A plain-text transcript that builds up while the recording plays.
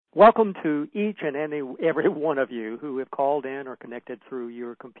Welcome to each and every one of you who have called in or connected through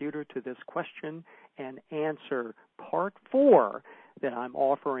your computer to this question and answer part 4 that I'm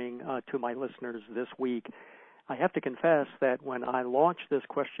offering to my listeners this week. I have to confess that when I launched this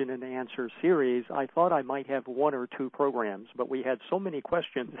question and answer series, I thought I might have 1 or 2 programs, but we had so many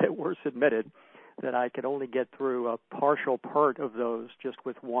questions that were submitted that I could only get through a partial part of those just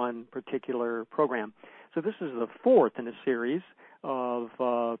with one particular program. So this is the 4th in a series of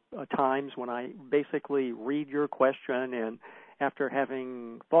times when I basically read your question, and after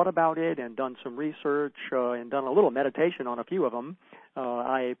having thought about it and done some research and done a little meditation on a few of them,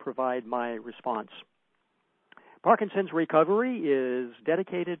 I provide my response. Parkinson's Recovery is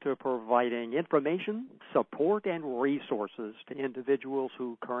dedicated to providing information, support, and resources to individuals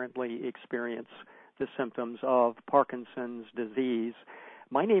who currently experience the symptoms of Parkinson's disease.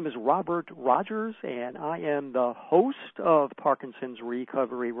 My name is Robert Rogers, and I am the host of Parkinson's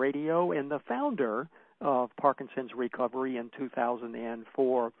Recovery Radio and the founder of Parkinson's Recovery in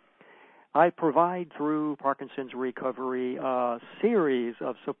 2004. I provide through Parkinson's Recovery a series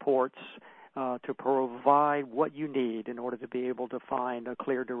of supports to provide what you need in order to be able to find a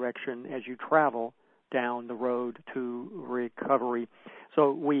clear direction as you travel down the road to recovery.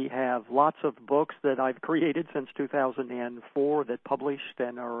 So we have lots of books that I've created since 2004 that published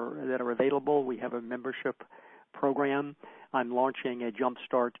and that are available. We have a membership program. I'm launching a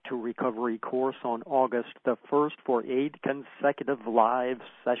Jumpstart to Recovery course on August the 1st for 8 consecutive live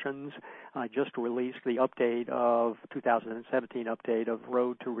sessions. I just released the 2017 update of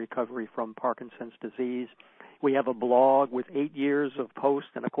Road to Recovery from Parkinson's Disease. We have a blog with 8 years of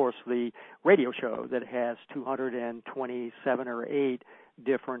posts, and of course the radio show that has 227 or 8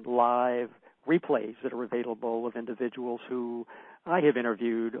 different live replays that are available of individuals who I have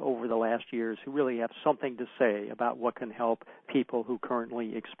interviewed over the last years who really have something to say about what can help people who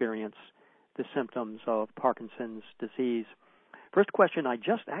currently experience the symptoms of Parkinson's disease. First question I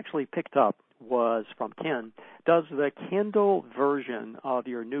just actually picked up was from Ken. Does the Kindle version of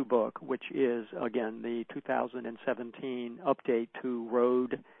your new book, which is, again, the 2017 update to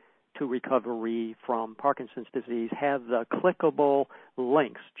Road to Recovery from Parkinson's Disease, have the clickable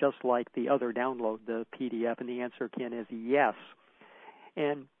links, just like the other download, the PDF? And the answer, Ken, is yes.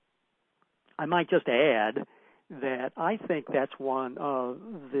 And I might just add that I think that's one of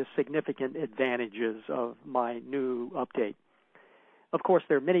the significant advantages of my new update. Of course,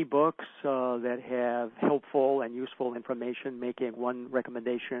 there are many books that have helpful and useful information, making one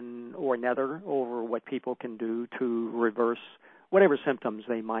recommendation or another over what people can do to reverse whatever symptoms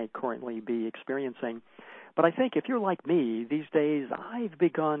they might currently be experiencing. But I think if you're like me, these days I've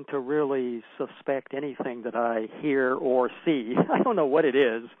begun to really suspect anything that I hear or see. I don't know what it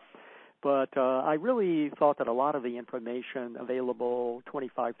is, but I really thought that a lot of the information available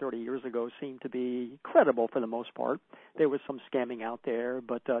 25, 30 years ago seemed to be credible for the most part. There was some scamming out there,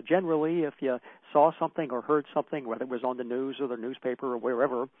 but generally if you saw something or heard something, whether it was on the news or the newspaper or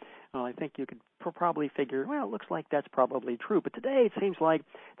wherever, I think you could probably figure, well, it looks like that's probably true. But today it seems like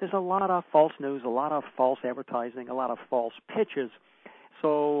there's a lot of false news, a lot of false advertising, a lot of false pitches.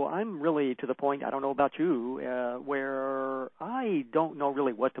 So I'm really to the point, I don't know about you, where I don't know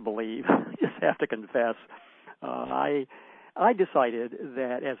really what to believe. I just have to confess. I decided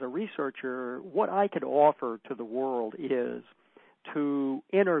that as a researcher, what I could offer to the world is to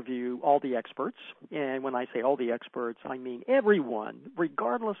interview all the experts. And when I say all the experts, I mean everyone,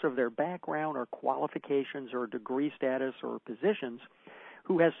 regardless of their background or qualifications or degree status or positions,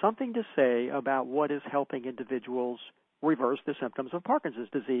 who has something to say about what is helping individuals reverse the symptoms of Parkinson's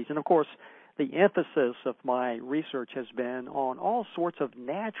disease. And, of course, the emphasis of my research has been on all sorts of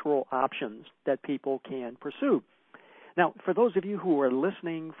natural options that people can pursue. Now, for those of you who are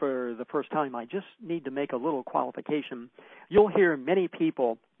listening for the first time, I just need to make a little qualification. You'll hear many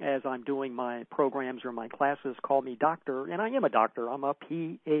people, as I'm doing my programs or my classes, call me doctor, and I am a doctor. I'm a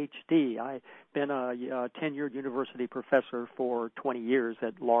Ph.D. I've been a tenured university professor for 20 years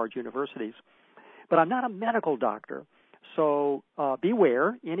at large universities. But I'm not a medical doctor. So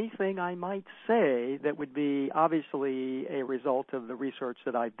beware, anything I might say that would be obviously a result of the research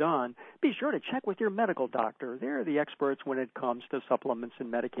that I've done, be sure to check with your medical doctor. They're the experts when it comes to supplements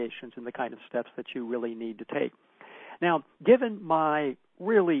and medications and the kind of steps that you really need to take. Now, given my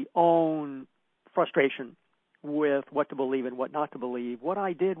really own frustration with what to believe and what not to believe, what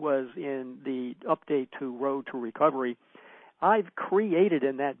I did was in the update to Road to Recovery, I've created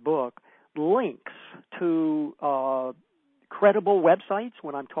in that book links to credible websites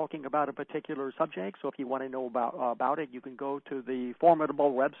when I'm talking about a particular subject. So if you want to know about it, you can go to the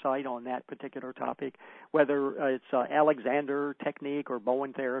formidable website on that particular topic, whether it's Alexander technique or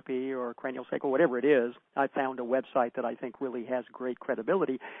Bowen therapy or cranial sacral, whatever it is. I found a website that I think really has great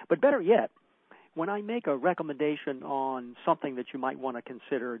credibility. But better yet, when I make a recommendation on something that you might want to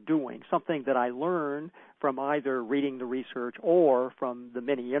consider doing, something that I learned from either reading the research or from the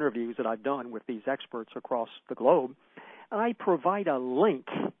many interviews that I've done with these experts across the globe, I provide a link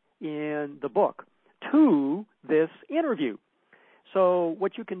in the book to this interview. So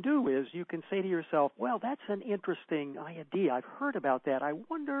what you can do is you can say to yourself, well, that's an interesting idea. I've heard about that. I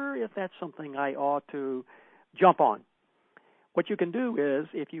wonder if that's something I ought to jump on. What you can do is,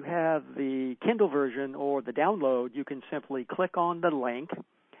 if you have the Kindle version or the download, you can simply click on the link.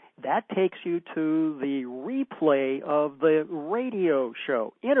 That takes you to the replay of the radio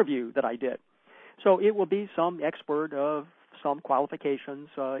show interview that I did. So it will be some expert of some qualifications.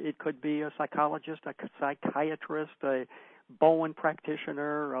 It could be a psychologist, a psychiatrist, a Bowen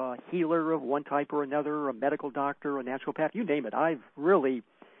practitioner, a healer of one type or another, a medical doctor, a naturopath, you name it. I've really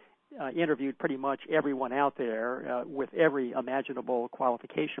interviewed pretty much everyone out there with every imaginable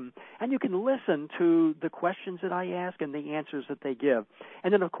qualification. And you can listen to the questions that I ask and the answers that they give.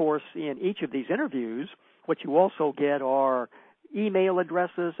 And then, of course, in each of these interviews, what you also get are email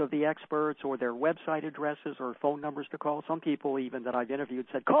addresses of the experts or their website addresses or phone numbers to call. Some people even that I've interviewed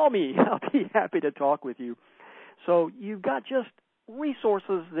said, call me, I'll be happy to talk with you. So you've got just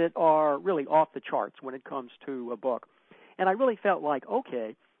resources that are really off the charts when it comes to a book. And I really felt like,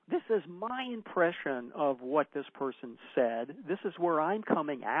 okay, this is my impression of what this person said. This is where I'm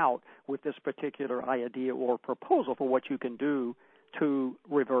coming out with this particular idea or proposal for what you can do to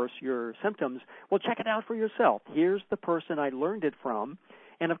reverse your symptoms. Well, check it out for yourself. Here's the person I learned it from.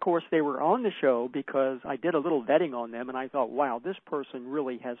 And, of course, they were on the show because I did a little vetting on them, and I thought, wow, this person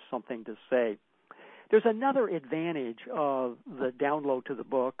really has something to say. There's another advantage of the download to the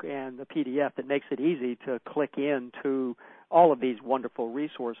book and the PDF that makes it easy to click into all of these wonderful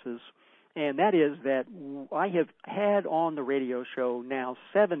resources, and that is that I have had on the radio show now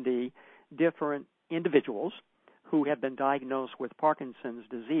 70 different individuals who have been diagnosed with Parkinson's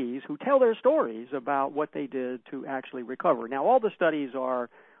disease who tell their stories about what they did to actually recover. Now, all the stories are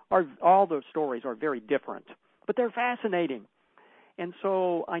very different, but they're fascinating. And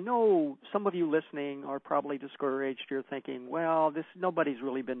so I know some of you listening are probably discouraged. You're thinking, well, nobody's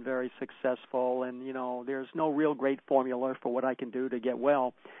really been very successful, and, there's no real great formula for what I can do to get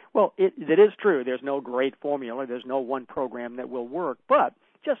well. Well, it is true. There's no great formula. There's no one program that will work. But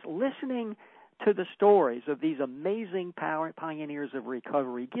just listening to the stories of these amazing pioneers of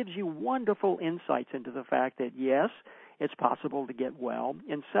recovery gives you wonderful insights into the fact that, yes, it's possible to get well.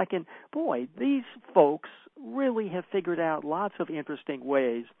 And second, boy, these folks really have figured out lots of interesting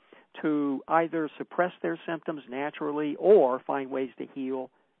ways to either suppress their symptoms naturally or find ways to heal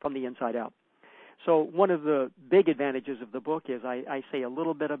from the inside out. So one of the big advantages of the book is I say a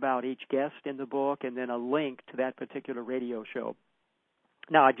little bit about each guest in the book and then a link to that particular radio show.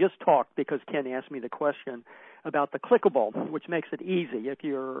 Now, I just talked because Ken asked me the question about the clickable, which makes it easy. If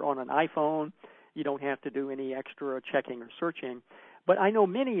you're on an iPhone, you don't have to do any extra checking or searching. But I know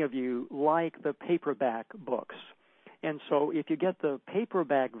many of you like the paperback books. And so if you get the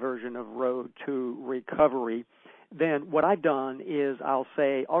paperback version of Road to Recovery, then what I've done is I'll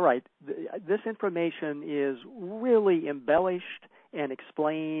say, all right, this information is really embellished and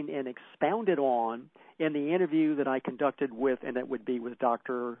explained and expounded on in the interview that I conducted with, and that would be with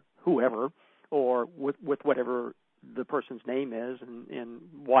Dr. whoever or with whatever the person's name is and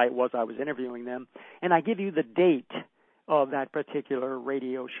why it was I was interviewing them. And I give you the date of that particular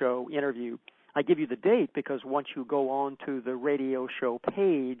radio show interview. I give you the date because once you go on to the radio show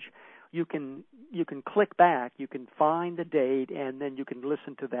page, you can click back, you can find the date, and then you can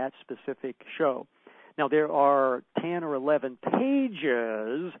listen to that specific show. Now, there are 10 or 11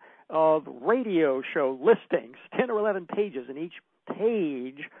 pages of radio show listings, 10 or 11 pages, and each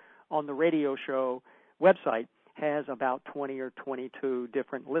page on the radio show website has about 20 or 22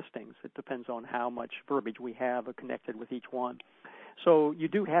 different listings. It depends on how much verbiage we have connected with each one. So you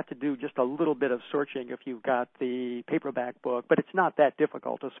do have to do just a little bit of searching if you've got the paperback book, but it's not that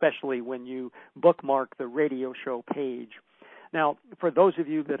difficult, especially when you bookmark the radio show page. Now, for those of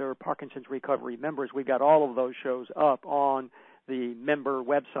you that are Parkinson's Recovery members, we've got all of those shows up on the member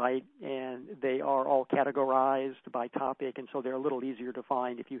website, and they are all categorized by topic, and so they're a little easier to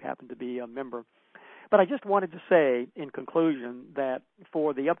find if you happen to be a member. But I just wanted to say, in conclusion, that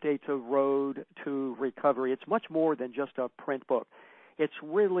for the updates of Road to Recovery, it's much more than just a print book. It's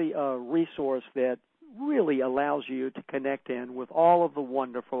really a resource that really allows you to connect in with all of the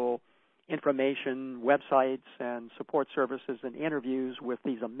wonderful information, websites, and support services and interviews with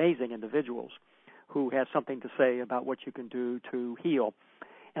these amazing individuals who have something to say about what you can do to heal.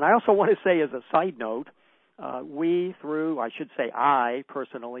 And I also want to say, as a side note, I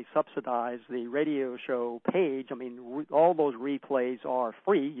personally subsidize the radio show page. I mean, all those replays are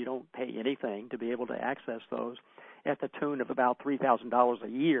free. You don't pay anything to be able to access those, at the tune of about $3,000 a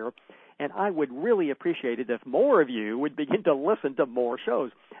year. And I would really appreciate it if more of you would begin to listen to more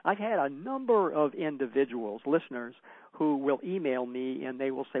shows. I've had a number of individuals, listeners, who will email me and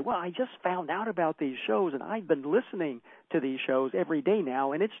they will say, well, I just found out about these shows and I've been listening to these shows every day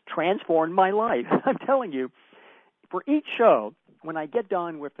now and it's transformed my life. I'm telling you, for each show, when I get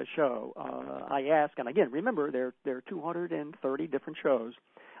done with the show, I ask, and again, remember, there are 230 different shows.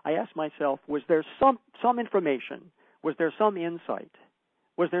 I ask myself, was there some information? Was there some insight?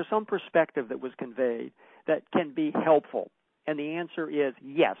 Was there some perspective that was conveyed that can be helpful? And the answer is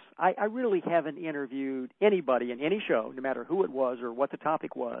yes. I really haven't interviewed anybody in any show, no matter who it was or what the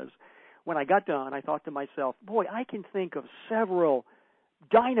topic was. When I got done, I thought to myself, boy, I can think of several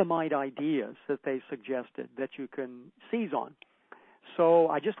dynamite ideas that they suggested that you can seize on. So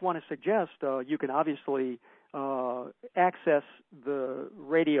I just want to suggest you can obviously access the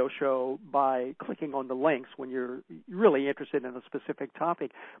radio show by clicking on the links when you're really interested in a specific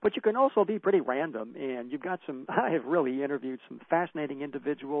topic. But you can also be pretty random, and I have really interviewed some fascinating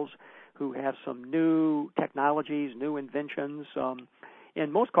individuals who have some new technologies, new inventions. In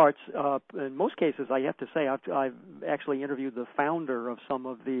most cases, I have to say, I've actually interviewed the founder of some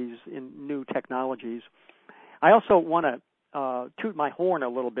of these new technologies. I also want to toot my horn a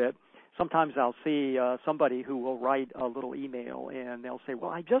little bit. Sometimes I'll see somebody who will write a little email, and they'll say, well,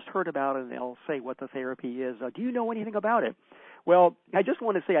 I just heard about it, and they'll say what the therapy is. Do you know anything about it? Well, I just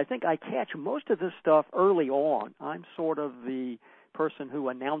want to say I think I catch most of this stuff early on. I'm sort of the person who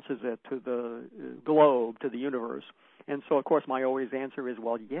announces it to the globe, to the universe. And so, of course, my always answer is,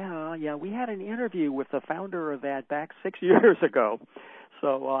 well, yeah, we had an interview with the founder of that back 6 years ago.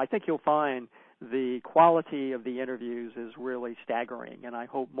 So I think you'll find the quality of the interviews is really staggering, and I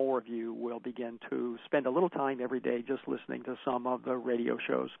hope more of you will begin to spend a little time every day just listening to some of the radio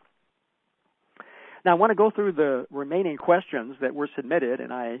shows. Now, I want to go through the remaining questions that were submitted,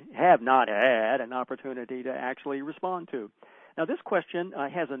 and I have not had an opportunity to actually respond to. Now, this question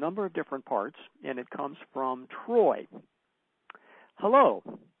has a number of different parts, and it comes from Troy. Hello.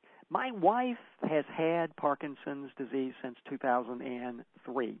 My wife has had Parkinson's disease since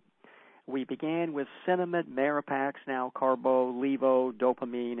 2003. We began with Cinnamon, Maripax, now Carbo, Levo,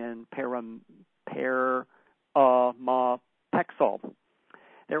 Dopamine, and Paramapexole.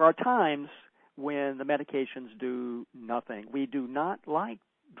 There are times when the medications do nothing. We do not like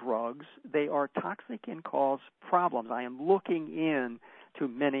drugs. They are toxic and cause problems. I am looking into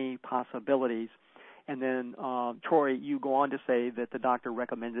many possibilities. And then, Troy, you go on to say that the doctor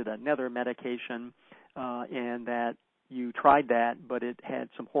recommended another medication and that you tried that, but it had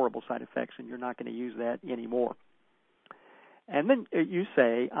some horrible side effects, and you're not going to use that anymore. And then you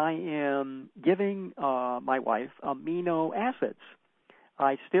say, I am giving my wife amino acids.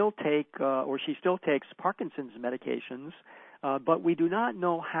 I still take, or she still takes Parkinson's medications, but we do not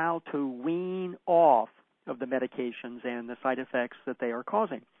know how to wean off of the medications and the side effects that they are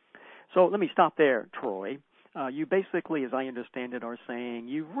causing. So let me stop there, Troy. You basically, as I understand it, are saying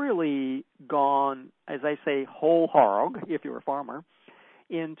you've really gone, as I say, whole hog, if you're a farmer,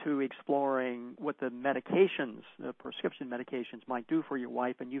 into exploring what the medications, the prescription medications, might do for your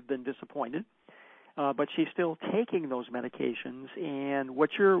wife, and you've been disappointed. But she's still taking those medications, and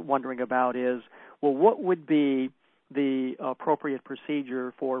what you're wondering about is, well, what would be the appropriate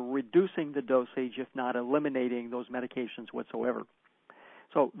procedure for reducing the dosage, if not eliminating those medications whatsoever?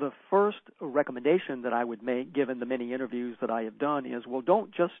 So the first recommendation that I would make, given the many interviews that I have done, is, well,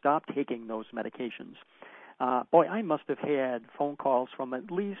 don't just stop taking those medications. Boy, I must have had phone calls from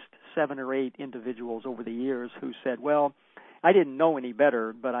at least 7 or 8 individuals over the years who said, well, I didn't know any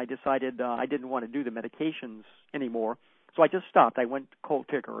better, but I decided I didn't want to do the medications anymore, so I just stopped. I went cold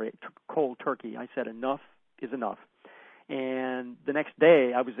turkey. I said enough is enough. And the next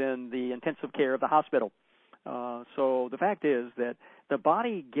day I was in the intensive care of the hospital. So the fact is that the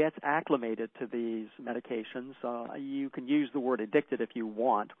body gets acclimated to these medications. You can use the word addicted if you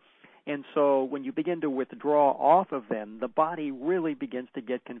want. And so when you begin to withdraw off of them, the body really begins to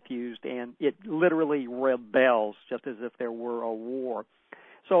get confused, and it literally rebels, just as if there were a war.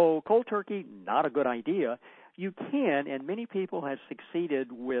 So cold turkey, not a good idea. You can, and many people have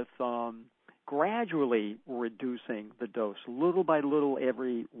succeeded with gradually reducing the dose, little by little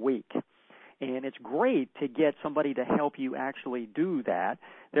every week. And it's great to get somebody to help you actually do that.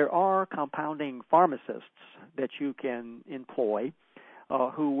 There are compounding pharmacists that you can employ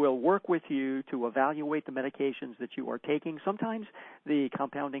who will work with you to evaluate the medications that you are taking. Sometimes the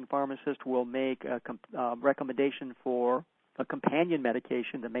compounding pharmacist will make a recommendation for a companion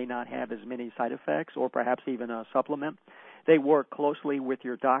medication that may not have as many side effects, or perhaps even a supplement. They work closely with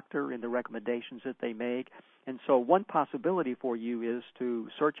your doctor in the recommendations that they make. And so one possibility for you is to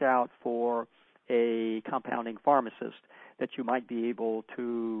search out for a compounding pharmacist that you might be able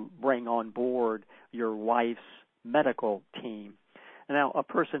to bring on board your wife's medical team. Now, a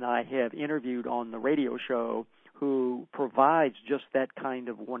person I have interviewed on the radio show who provides just that kind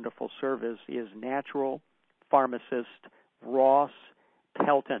of wonderful service is natural pharmacist Ross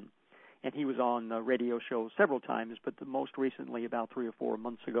Pelton. And he was on the radio show several times, but most recently about 3 or 4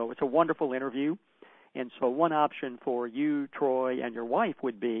 months ago. It's a wonderful interview. And so one option for you, Troy, and your wife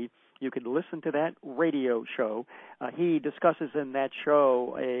would be you could listen to that radio show. He discusses in that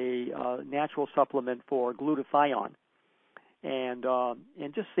show a natural supplement for glutathione. And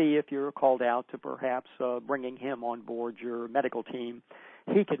just see if you're called out to perhaps bringing him on board your medical team.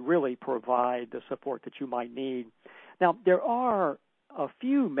 He could really provide the support that you might need. Now, there are a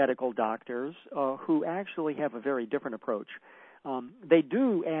few medical doctors who actually have a very different approach. They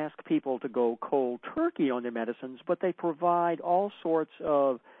do ask people to go cold turkey on their medicines, but they provide all sorts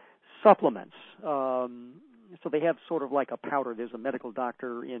of supplements. So they have sort of like a powder. There's a medical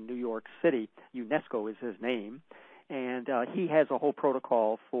doctor in New York City. UNESCO is his name. And he has a whole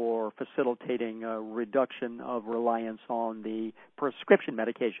protocol for facilitating a reduction of reliance on the prescription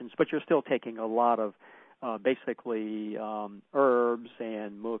medications, but you're still taking a lot of basically herbs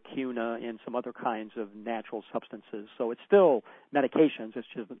and mucuna and some other kinds of natural substances. So it's still medications. It's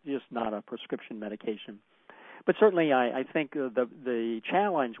just not a prescription medication. But certainly I think the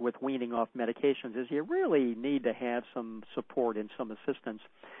challenge with weaning off medications is you really need to have some support and some assistance.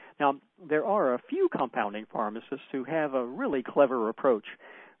 Now, there are a few compounding pharmacists who have a really clever approach.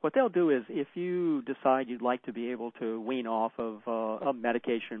 What they'll do is if you decide you'd like to be able to wean off of a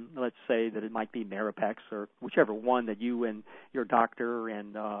medication, let's say that it might be Maripex or whichever one that you and your doctor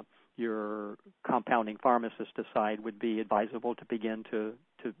and your compounding pharmacist decide would be advisable to begin to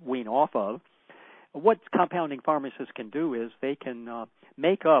wean off of, what compounding pharmacists can do is they can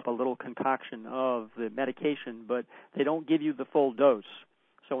make up a little concoction of the medication, but they don't give you the full dose.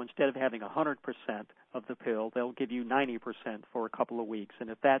 So instead of having 100% of the pill, they'll give you 90% for a couple of weeks. And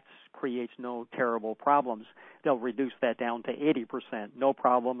if that creates no terrible problems, they'll reduce that down to 80%. No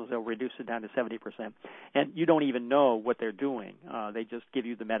problems, they'll reduce it down to 70%. And you don't even know what they're doing. They just give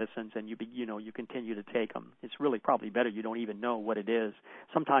you the medicines and you continue to take them. It's really probably better you don't even know what it is.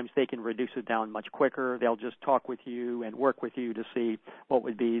 Sometimes they can reduce it down much quicker. They'll just talk with you and work with you to see what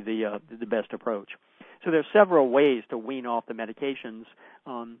would be the best approach. So there's several ways to wean off the medications.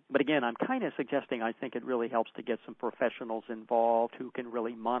 But again, I'm kind of suggesting I think it really helps to get some professionals involved who can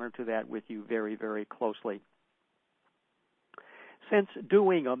really monitor that with you very, very closely. Since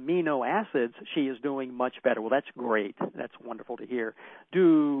doing amino acids, she is doing much better. Well, that's great. That's wonderful to hear.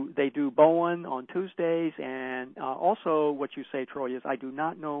 They do Bowen on Tuesdays, and also what you say, Troy, is I do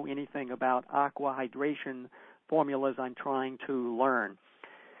not know anything about aqua hydration formulas. I'm trying to learn.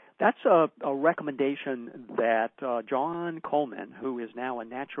 That's a recommendation that John Coleman, who is now a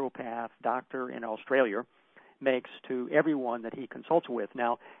naturopath doctor in Australia, makes to everyone that he consults with.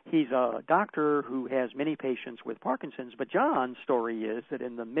 Now, he's a doctor who has many patients with Parkinson's, but John's story is that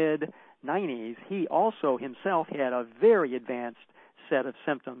in the mid-90s, he also himself had a very advanced set of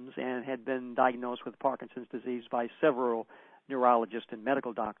symptoms and had been diagnosed with Parkinson's disease by several neurologists and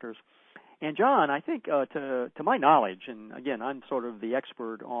medical doctors. And John, I think, to my knowledge, and again, I'm sort of the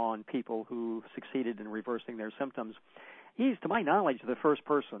expert on people who succeeded in reversing their symptoms, he's, to my knowledge, the first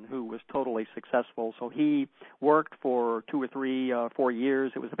person who was totally successful. So he worked for 2 or 3, 4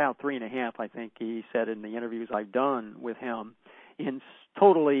 years. It was about 3.5, I think he said in the interviews I've done with him, in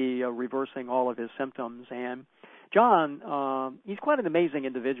totally reversing all of his symptoms. And John, he's quite an amazing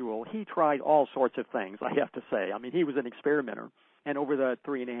individual. He tried all sorts of things, I have to say. I mean, he was an experimenter. And over the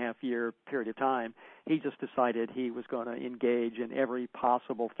 3.5-year period of time, he just decided he was going to engage in every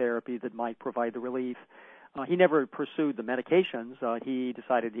possible therapy that might provide the relief. He never pursued the medications. He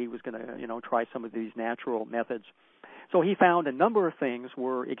decided he was going to, try some of these natural methods. So he found a number of things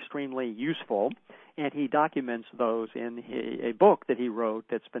were extremely useful, and he documents those in a book that he wrote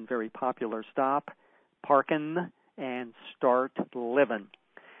that's been very popular, Stop Parkin' and Start Livin'.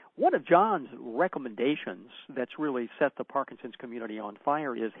 One of John's recommendations that's really set the Parkinson's community on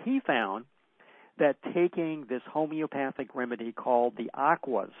fire is he found that taking this homeopathic remedy called the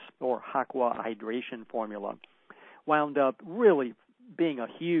aquas, or aqua hydration formula, wound up really being a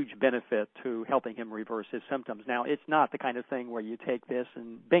huge benefit to helping him reverse his symptoms. Now, it's not the kind of thing where you take this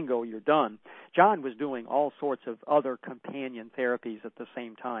and bingo, you're done. John was doing all sorts of other companion therapies at the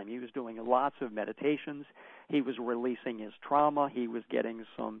same time. He was doing lots of meditations. He was releasing his trauma. He was getting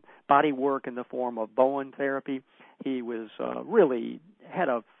some body work in the form of Bowen therapy. He was really had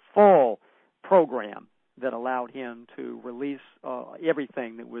a full program that allowed him to release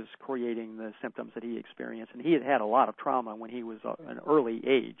everything that was creating the symptoms that he experienced. And he had had a lot of trauma when he was an early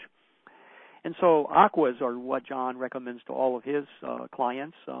age. And so aquas are what John recommends to all of his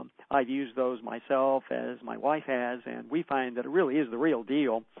clients. I've used those myself, as my wife has, and we find that it really is the real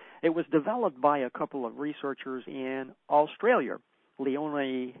deal. It was developed by a couple of researchers in Australia,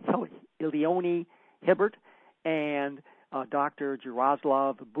 Leonie Hibbert and Dr.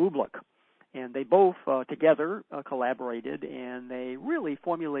 Jaroslav Bublik. And they both together collaborated, and they really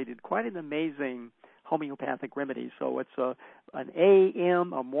formulated quite an amazing homeopathic remedy. So it's an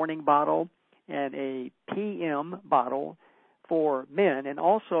AM, a morning bottle, and a PM bottle for men, and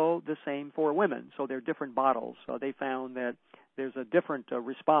also the same for women. So they're different bottles. So they found that there's a different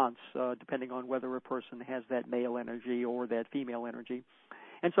response depending on whether a person has that male energy or that female energy.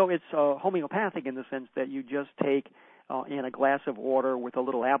 And so it's homeopathic in the sense that you just take in a glass of water with a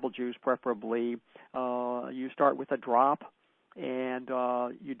little apple juice, preferably. You start with a drop, and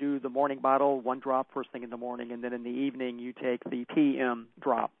you do the morning bottle, 1 drop first thing in the morning, and then in the evening you take the PM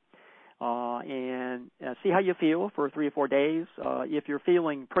drop. And see how you feel for 3 or 4 days. If you're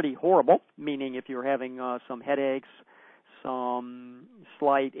feeling pretty horrible, meaning if you're having some headaches, some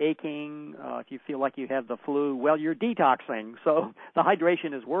slight aching, if you feel like you have the flu, well, you're detoxing. So the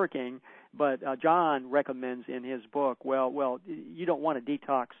hydration is working. But John recommends in his book, well, you don't want to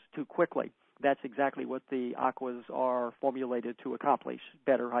detox too quickly. That's exactly what the aquas are formulated to accomplish,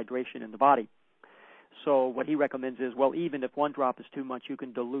 better hydration in the body. So what he recommends is, well, even if 1 drop is too much, you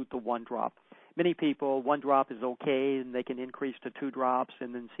can dilute the 1 drop. Many people, 1 drop is okay, and they can increase to 2 drops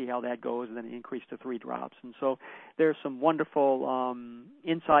and then see how that goes, and then increase to 3 drops. And so there's some wonderful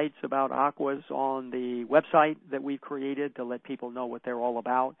insights about aquas on the website that we've created to let people know what they're all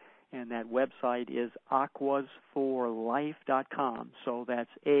about. And that website is aquasforlife.com. So that's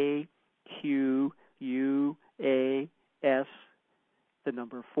AQUAS, the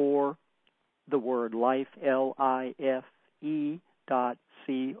number 4, the word life, LIFE.com.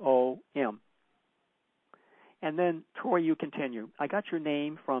 And then, Troy, you continue. I got your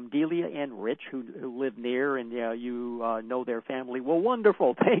name from Delia and Rich, who live near, and you know their family. Well,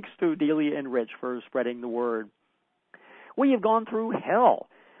 wonderful. Thanks to Delia and Rich for spreading the word. We have gone through hell.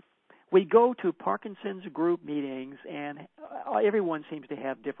 We go to Parkinson's group meetings, and everyone seems to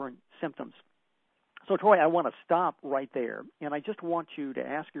have different symptoms. So, Troy, I want to stop right there, and I just want you to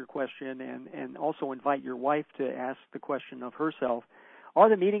ask your question and also invite your wife to ask the question of herself. Are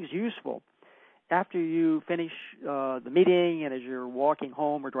the meetings useful? After you finish the meeting and as you're walking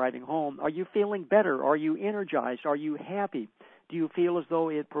home or driving home, are you feeling better? Are you energized? Are you happy? Do you feel as though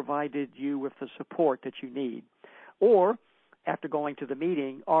it provided you with the support that you need? Or after going to the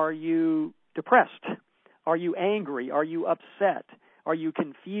meeting, are you depressed? Are you angry? Are you upset? Are you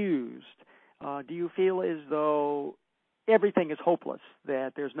confused? Do you feel as though everything is hopeless,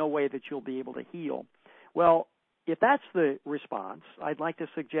 that there's no way that you'll be able to heal? Well, if that's the response, I'd like to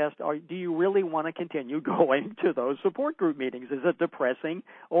suggest, do you really want to continue going to those support group meetings? Is it depressing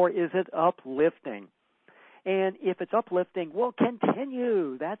or is it uplifting? And if it's uplifting, well,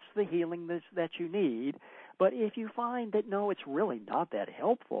 continue. That's the healing that you need. But if you find that, no, it's really not that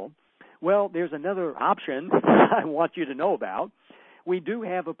helpful, well, there's another option I want you to know about. We do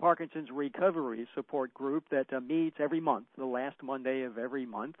have a Parkinson's recovery support group that meets every month, the last Monday of every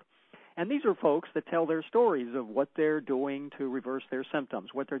month. And these are folks that tell their stories of what they're doing to reverse their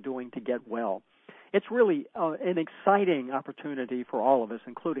symptoms, what they're doing to get well. It's really an exciting opportunity for all of us,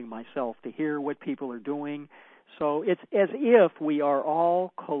 including myself, to hear what people are doing. So it's as if we are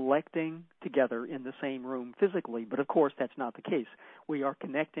all collecting together in the same room physically, but of course that's not the case. We are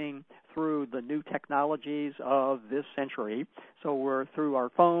connecting through the new technologies of this century. So we're through our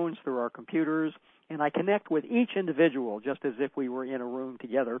phones, through our computers, and I connect with each individual just as if we were in a room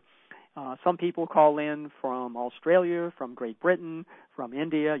together. Some people call in from Australia, from Great Britain, from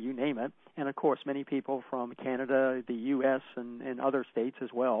India, you name it, and of course many people from Canada, the U.S., and other states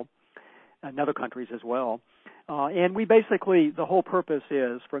as well, and other countries as well. And we basically, the whole purpose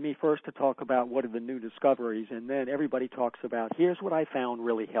is for me first to talk about what are the new discoveries, and then everybody talks about here's what I found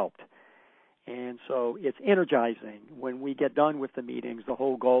really helped. And so it's energizing. When we get done with the meetings, the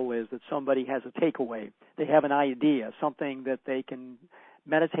whole goal is that somebody has a takeaway. They have an idea, something that they can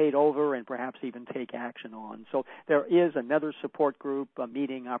meditate over and perhaps even take action on. So there is another support group, a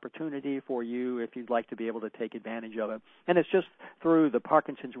meeting opportunity for you if you'd like to be able to take advantage of it. And it's just through the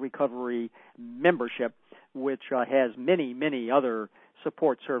Parkinson's Recovery membership, which has many, many other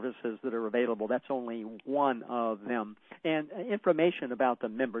support services that are available. That's only one of them. And information about the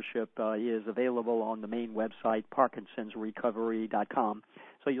membership is available on the main website, parkinsonsrecovery.com.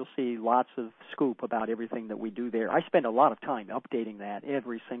 So you'll see lots of scoop about everything that we do there. I spend a lot of time updating that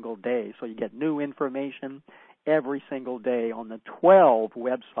every single day. So you get new information every single day on the 12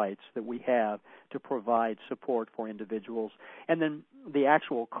 websites that we have to provide support for individuals. And then the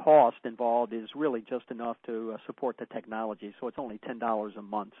actual cost involved is really just enough to support the technology. So it's only $10 a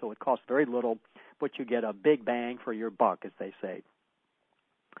month. So it costs very little, but you get a big bang for your buck, as they say.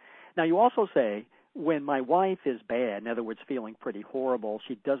 Now, you also say, when my wife is bad, in other words, feeling pretty horrible,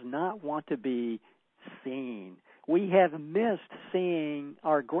 she does not want to be seen. We have missed seeing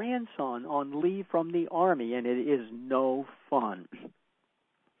our grandson on leave from the Army, and it is no fun.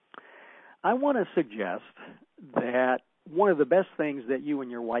 I want to suggest that one of the best things that you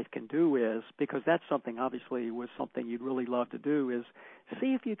and your wife can do is, because that's something obviously was something you'd really love to do, is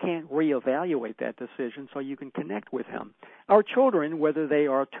see if you can't reevaluate that decision so you can connect with him. Our children, whether they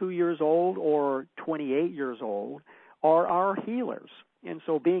are 2 years old or 28 years old, are our healers. And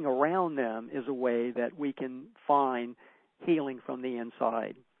so being around them is a way that we can find healing from the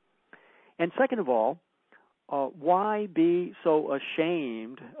inside. And second of all, why be so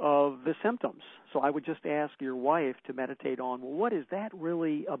ashamed of the symptoms? So I would just ask your wife to meditate on, well, what is that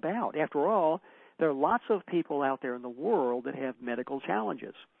really about? After all, there are lots of people out there in the world that have medical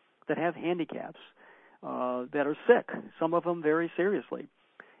challenges, that have handicaps, that are sick, some of them very seriously.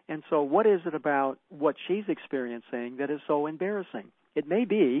 And so what is it about what she's experiencing that is so embarrassing? It may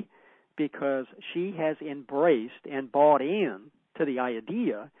be because she has embraced and bought in to the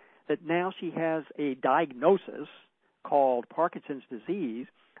idea that now she has a diagnosis called Parkinson's disease,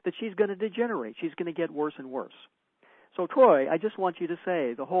 that she's going to degenerate. She's going to get worse and worse. So, Troy, I just want you to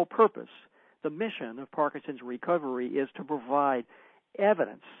say the whole purpose, the mission of Parkinson's Recovery is to provide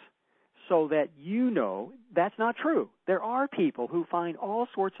evidence so that you know that's not true. There are people who find all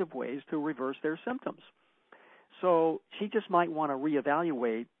sorts of ways to reverse their symptoms. So she just might want to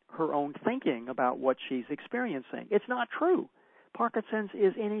reevaluate her own thinking about what she's experiencing. It's not true. Parkinson's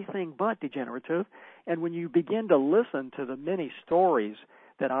is anything but degenerative, and when you begin to listen to the many stories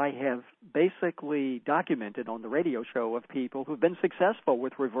that I have basically documented on the radio show of people who've been successful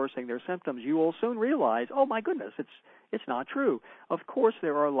with reversing their symptoms, you will soon realize, oh my goodness, it's not true. Of course,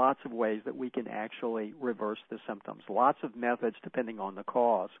 there are lots of ways that we can actually reverse the symptoms, lots of methods depending on the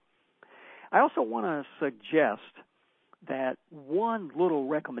cause. I also want to suggest that one little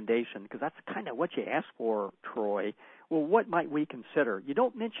recommendation, because that's kind of what you asked for, Troy. Well, what might we consider? You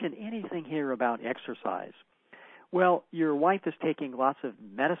don't mention anything here about exercise. Well, your wife is taking lots of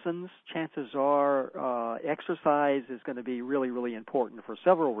medicines. Chances are exercise is going to be really, really important for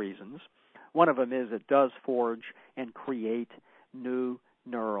several reasons. One of them is it does forge and create new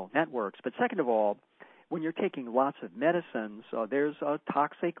neural networks. But second of all, when you're taking lots of medicines, there's a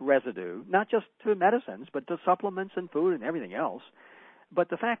toxic residue, not just to medicines, but to supplements and food and everything else. But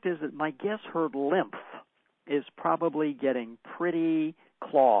the fact is that my guess her lymph is probably getting pretty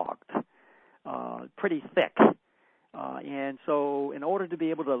clogged, pretty thick. And so in order to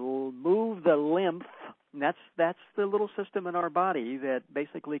be able to move the lymph, and that's the little system in our body that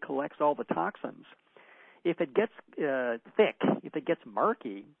basically collects all the toxins. If it gets thick, if it gets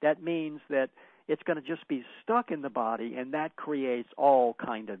murky, that means that it's going to just be stuck in the body, and that creates all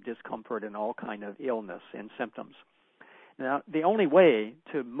kind of discomfort and all kind of illness and symptoms. Now, the only way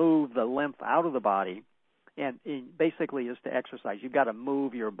to move the lymph out of the body and basically is to exercise. You've got to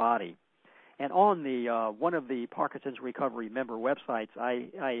move your body. And on the one of the Parkinson's Recovery member websites,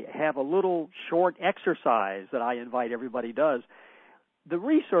 I have a little short exercise that I invite everybody does. The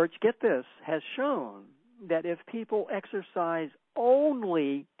research, get this, has shown that if people exercise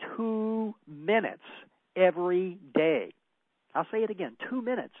only 2 minutes every day, I'll say it again, 2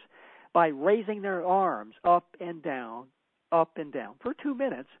 minutes, by raising their arms up and down for 2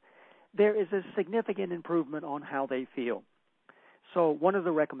 minutes, there is a significant improvement on how they feel. So one of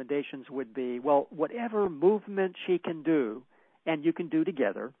the recommendations would be, well, whatever movement she can do and you can do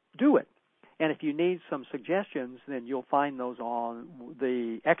together, do it. And if you need some suggestions, then you'll find those on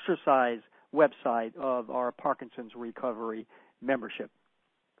the exercise website of our Parkinson's Recovery membership.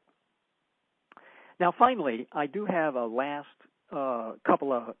 Now, finally, I do have a last a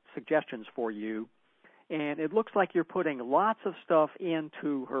couple of suggestions for you. And it looks like you're putting lots of stuff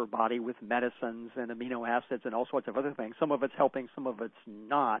into her body with medicines and amino acids and all sorts of other things. Some of it's helping, some of it's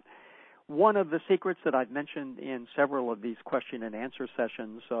not. One of the secrets that I've mentioned in several of these question and answer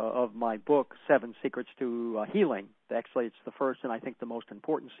sessions of my book, 7 Secrets to Healing. Actually, it's the first and I think the most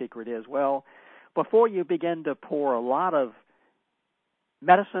important secret is, well, before you begin to pour a lot of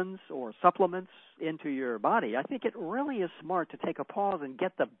medicines or supplements into your body, I think it really is smart to take a pause and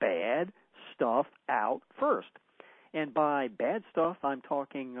get the bad stuff out first. And by bad stuff, I'm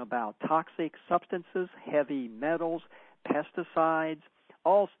talking about toxic substances, heavy metals, pesticides,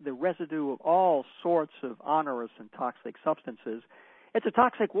 all the residue of all sorts of onerous and toxic substances. It's a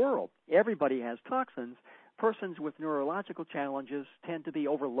toxic world. Everybody has toxins. Persons with neurological challenges tend to be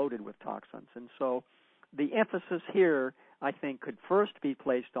overloaded with toxins. And so the emphasis here, I think, could first be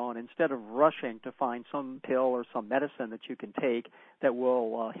placed on, instead of rushing to find some pill or some medicine that you can take that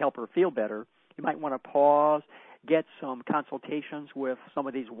will help her feel better, you might want to pause, get some consultations with some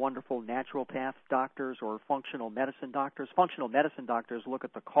of these wonderful naturopath doctors or functional medicine doctors. Functional medicine doctors look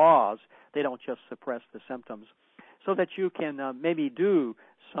at the cause. They don't just suppress the symptoms. So that you can maybe do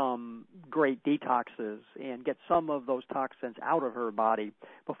some great detoxes and get some of those toxins out of her body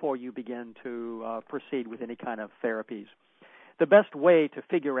before you begin to proceed with any kind of therapies. The best way to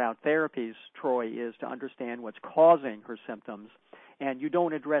figure out therapies, Troy, is to understand what's causing her symptoms, and you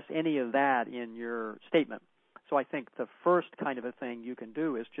don't address any of that in your statement. So I think the first kind of a thing you can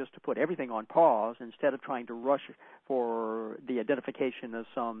do is just to put everything on pause instead of trying to rush for the identification of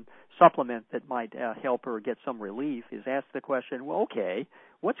some supplement that might help her get some relief, is ask the question, well, okay,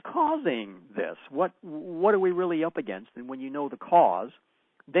 what's causing this? What are we really up against? And when you know the cause,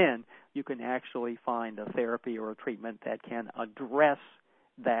 then you can actually find a therapy or a treatment that can address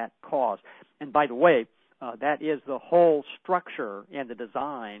that cause. And by the way, that is the whole structure and the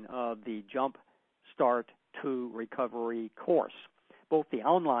design of the Jump Start to Recovery course, both the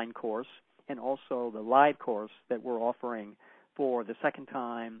online course and also the live course that we're offering for the second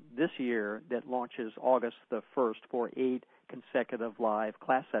time this year that launches August the 1st for 8 consecutive live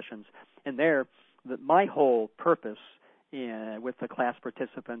class sessions. And there, my whole purpose with the class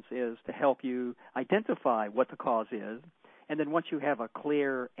participants is to help you identify what the cause is. And then once you have a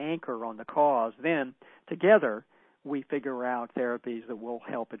clear anchor on the cause, then together we figure out therapies that will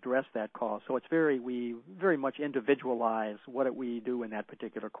help address that cause. So we very much individualize what we do in that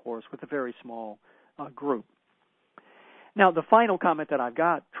particular course with a very small group. Now, the final comment that I've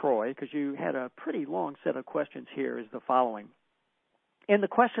got, Troy, because you had a pretty long set of questions here, is the following. In the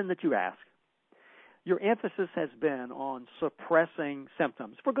question that you ask, your emphasis has been on suppressing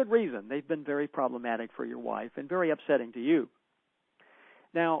symptoms for good reason. They've been very problematic for your wife and very upsetting to you.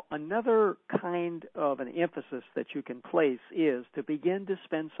 Now, another kind of an emphasis that you can place is to begin to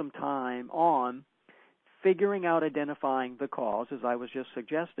spend some time on figuring out, identifying the cause, as I was just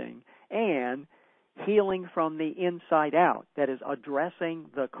suggesting, and healing from the inside out. That is, addressing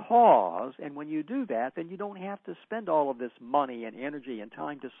the cause. And when you do that, then you don't have to spend all of this money and energy and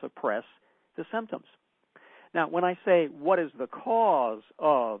time to suppress the symptoms. Now, when I say what is the cause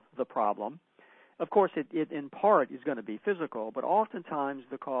of the problem, of course, it in part is going to be physical, but oftentimes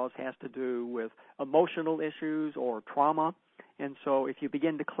the cause has to do with emotional issues or trauma. And so if you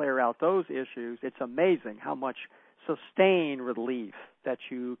begin to clear out those issues, it's amazing how much sustained relief that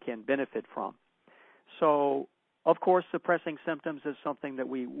you can benefit from. So, of course, suppressing symptoms is something that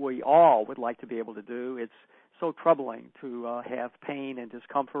we all would like to be able to do. It's so troubling to have pain and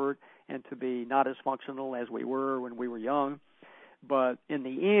discomfort and to be not as functional as we were when we were young. But in the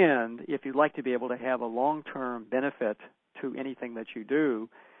end, if you'd like to be able to have a long-term benefit to anything that you do,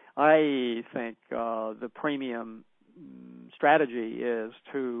 I think the premium strategy is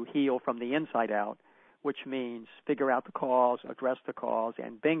to heal from the inside out, which means figure out the cause, address the cause,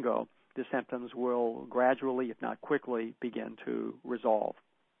 and bingo, the symptoms will gradually, if not quickly, begin to resolve.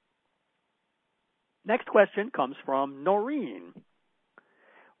 Next question comes from Noreen.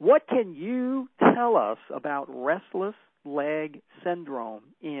 What can you tell us about restless leg syndrome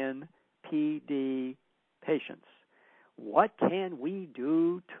in PD patients? What can we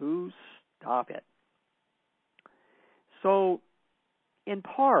do to stop it? So, in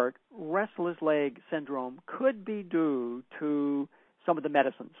part, restless leg syndrome could be due to some of the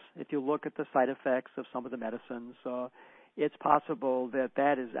medicines. If you look at the side effects of some of the medicines, it's possible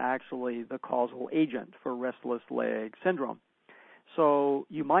that is actually the causal agent for restless leg syndrome. So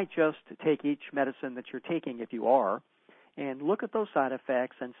you might just take each medicine that you're taking, if you are, and look at those side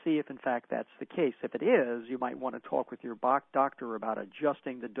effects and see if, in fact, that's the case. If it is, you might want to talk with your doctor about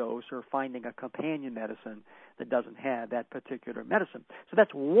adjusting the dose or finding a companion medicine that doesn't have that particular medicine. So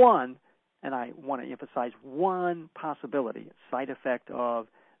that's one, and I want to emphasize one possibility, side effect of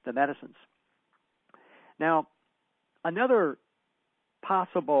the medicines. Now, another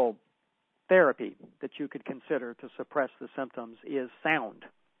possible therapy that you could consider to suppress the symptoms is sound.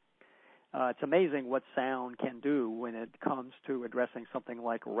 It's amazing what sound can do when it comes to addressing something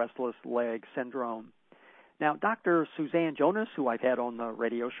like restless leg syndrome. Now, Dr. Suzanne Jonas, who I've had on the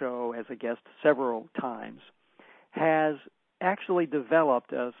radio show as a guest several times, has actually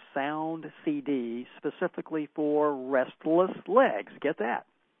developed a sound CD specifically for restless legs. Get that.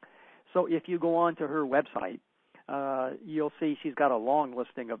 So if you go on to her website, you'll see she's got a long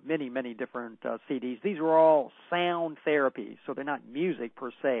listing of many, many different CDs. These are all sound therapies, so they're not music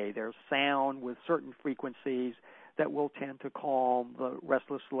per se. They're sound with certain frequencies that will tend to calm the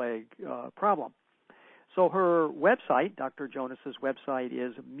restless leg problem. So her website, Dr. Jonas's website,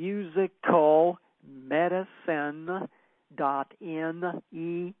 is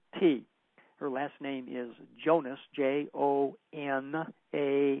musicalmedicine.net. Her last name is Jonas, Jonas.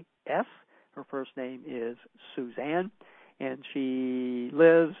 Her first name is Suzanne, and she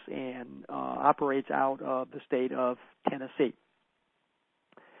lives and operates out of the state of Tennessee.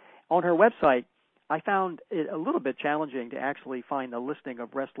 On her website, I found it a little bit challenging to actually find a listing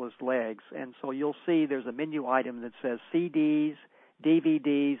of restless legs, and so you'll see there's a menu item that says CDs,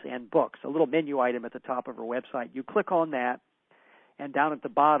 DVDs, and books, a little menu item at the top of her website. You click on that, and down at the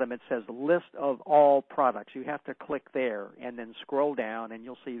bottom it says list of all products. You have to click there and then scroll down, and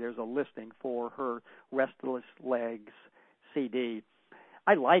you'll see there's a listing for her Restless Legs CD.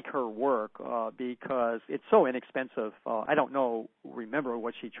 I like her work because it's so inexpensive. I don't remember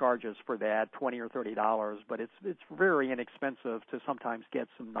what she charges for that, $20 or $30, but it's very inexpensive to sometimes get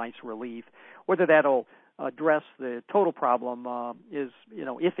some nice relief. Whether that'll address the total problem is,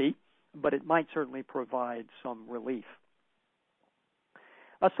 iffy, but it might certainly provide some relief.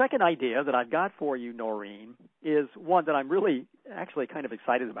 A second idea that I've got for you, Noreen, is one that I'm really actually kind of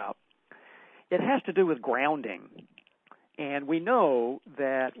excited about. It has to do with grounding. And we know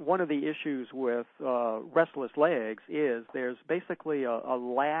that one of the issues with restless legs is there's basically a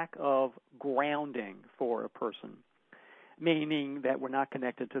lack of grounding for a person, meaning that we're not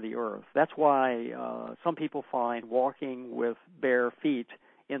connected to the earth. That's why some people find walking with bare feet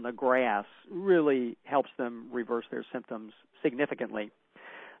in the grass really helps them reverse their symptoms significantly.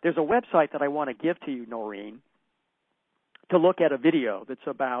 There's a website that I want to give to you, Noreen, to look at a video that's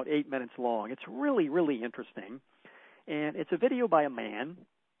about 8 minutes long. It's really, really interesting. And it's a video by a man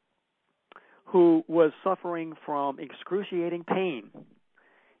who was suffering from excruciating pain.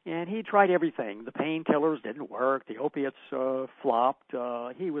 And he tried everything. The painkillers didn't work. The opiates flopped.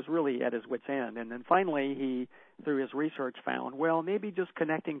 He was really at his wit's end. And then finally, he, through his research, found, well, maybe just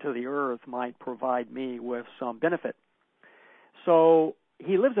connecting to the earth might provide me with some benefit. So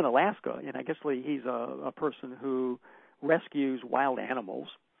he lives in Alaska, and I guess he's a person who rescues wild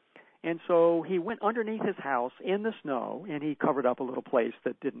animals. And so he went underneath his house in the snow, and he covered up a little place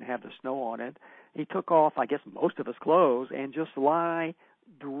that didn't have the snow on it. He took off, I guess, most of his clothes and just lie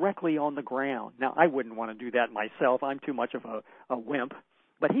directly on the ground. Now, I wouldn't want to do that myself. I'm too much of a wimp,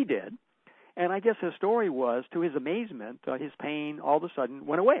 but he did. And I guess his story was, to his amazement, his pain all of a sudden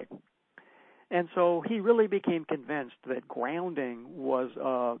went away. And so he really became convinced that grounding was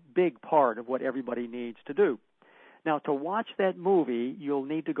a big part of what everybody needs to do. Now, to watch that movie, you'll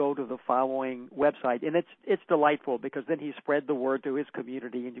need to go to the following website, and it's delightful because then he spread the word to his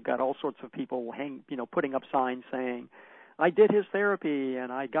community, and you've got all sorts of people putting up signs saying, "I did his therapy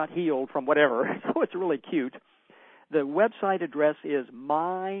and I got healed from whatever." So it's really cute. The website address is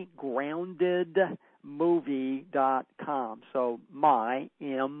mygroundedmovie.com. So my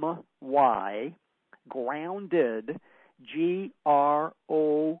M-Y grounded GROUNDED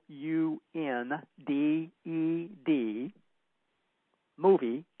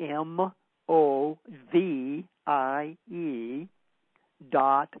movie MOVIE.com.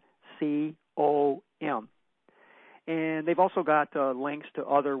 And they've also got links to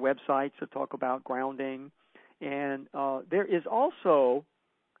other websites that talk about grounding. And there is also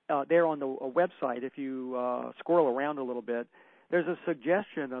there on the website, if you scroll around a little bit, there's a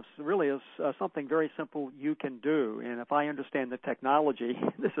suggestion of really something very simple you can do. And if I understand the technology,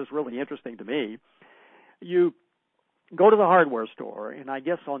 this is really interesting to me. You go to the hardware store, and I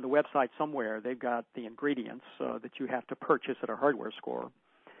guess on the website somewhere they've got the ingredients that you have to purchase at a hardware store.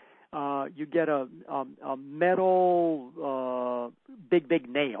 You get a metal big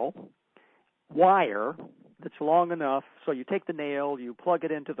nail, wire that's long enough. So you take the nail, you plug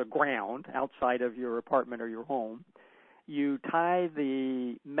it into the ground outside of your apartment or your home. You tie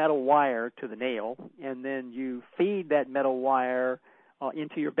the metal wire to the nail, and then you feed that metal wire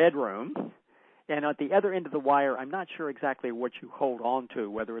into your bedroom. And at the other end of the wire, I'm not sure exactly what you hold on to,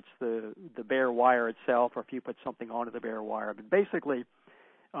 whether it's the bare wire itself or if you put something onto the bare wire. But basically,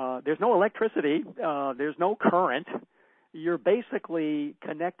 there's no electricity. There's no current. You're basically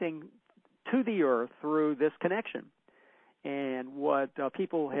connecting to the earth through this connection. And what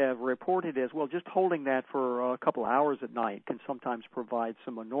people have reported is, well, just holding that for a couple hours at night can sometimes provide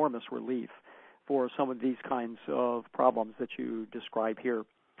some enormous relief for some of these kinds of problems that you describe here.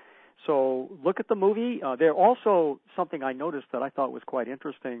 So look at the movie. There also something I noticed that I thought was quite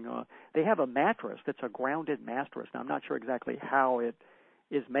interesting. They have a mattress that's a grounded mattress. Now, I'm not sure exactly how it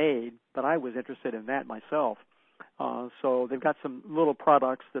is made, but I was interested in that myself. So they've got some little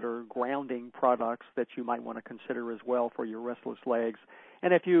products that are grounding products that you might want to consider as well for your restless legs.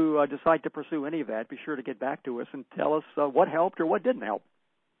 And if you decide to pursue any of that, be sure to get back to us and tell us what helped or what didn't help.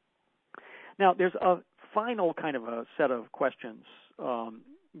 Now, there's a final kind of a set of questions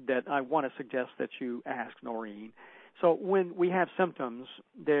that I want to suggest that you ask, Noreen. So when we have symptoms,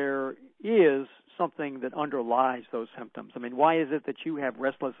 there is something that underlies those symptoms. I mean, why is it that you have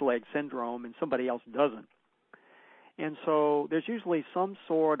restless leg syndrome and somebody else doesn't? And so there's usually some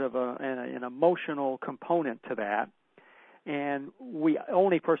sort of an emotional component to that. And the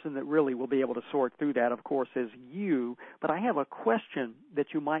only person that really will be able to sort through that, of course, is you. But I have a question that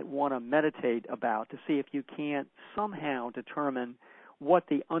you might want to meditate about to see if you can't somehow determine what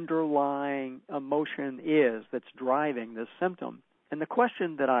the underlying emotion is that's driving this symptom. And the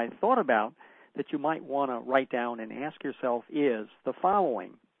question that I thought about that you might want to write down and ask yourself is the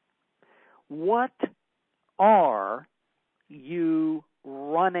following. What are you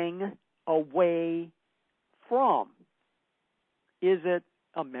running away from? Is it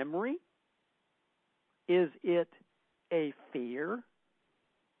a memory? Is it a fear?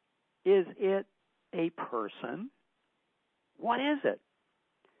 Is it a person? What is it?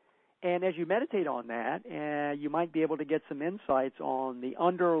 And as you meditate on that, you might be able to get some insights on the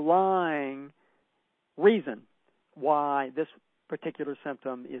underlying reason why this particular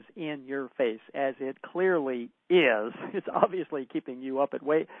symptom is in your face, as it clearly is. It's obviously keeping you up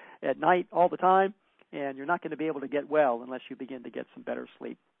at night all the time, and you're not going to be able to get well unless you begin to get some better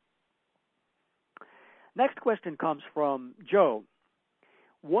sleep. Next question comes from Joe.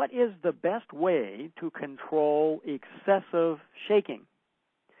 What is the best way to control excessive shaking?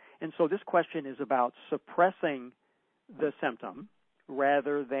 And so this question is about suppressing the symptom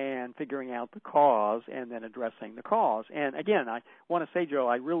rather than figuring out the cause and then addressing the cause. And again, I want to say, Joe,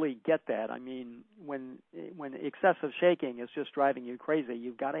 I really get that. I mean, when excessive shaking is just driving you crazy,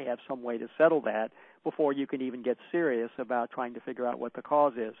 you've got to have some way to settle that before you can even get serious about trying to figure out what the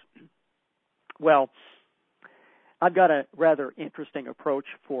cause is. Well, I've got a rather interesting approach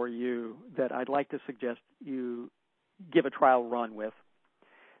for you that I'd like to suggest you give a trial run with.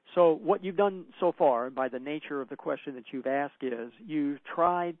 So what you've done so far, by the nature of the question that you've asked, is you've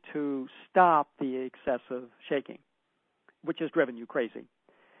tried to stop the excessive shaking, which has driven you crazy.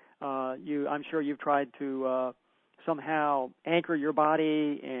 I'm sure you've tried to somehow anchor your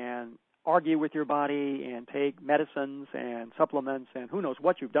body and argue with your body and take medicines and supplements and who knows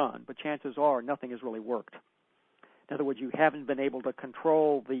what you've done, but chances are nothing has really worked. In other words, you haven't been able to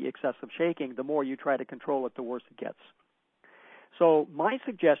control the excessive shaking. The more you try to control it, the worse it gets. So my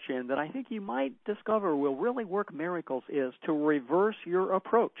suggestion that I think you might discover will really work miracles is to reverse your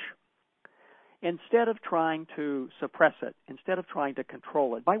approach. Instead of trying to suppress it, instead of trying to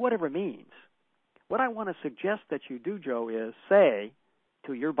control it by whatever means, what I want to suggest that you do, Joe, is say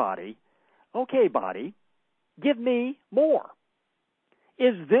to your body, okay, body, give me more.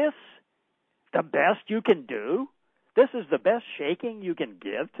 Is this the best you can do? This is the best shaking you can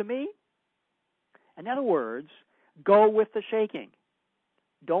give to me? In other words, go with the shaking.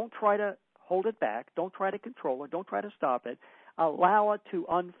 Don't try to hold it back. Don't try to control it. Don't try to stop it. Allow it to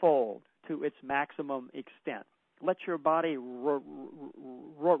unfold to its maximum extent. Let your body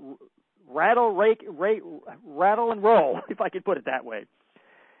rattle and roll, if I could put it that way.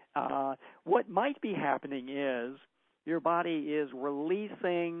 What might be happening is your body is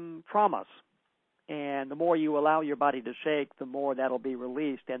releasing traumas. And the more you allow your body to shake, the more that'll be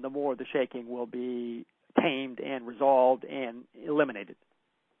released, and the more the shaking will be tamed and resolved and eliminated.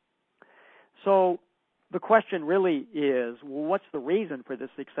 So the question really is, well, what's the reason for this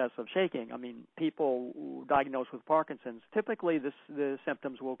excessive shaking? I mean, people diagnosed with Parkinson's, typically the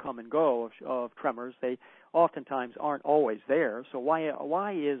symptoms will come and go of tremors. They oftentimes aren't always there. So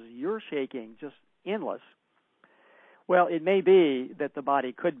why is your shaking just endless? Well, it may be that the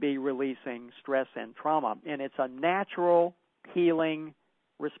body could be releasing stress and trauma, and it's a natural healing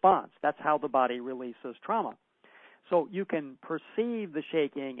response. That's how the body releases trauma. So you can perceive the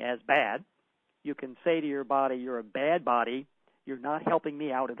shaking as bad. You can say to your body, you're a bad body, you're not helping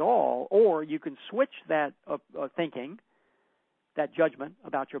me out at all, or you can switch that thinking, that judgment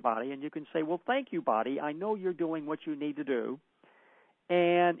about your body, and you can say, well, thank you, body. I know you're doing what you need to do.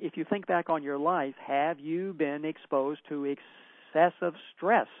 And if you think back on your life, have you been exposed to excessive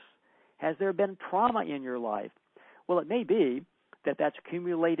stress? Has there been trauma in your life? Well, it may be that that's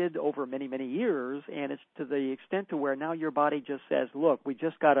accumulated over many, many years, and it's to the extent to where now your body just says, look, we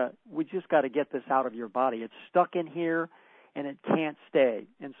just gotta get this out of your body. It's stuck in here, and it can't stay.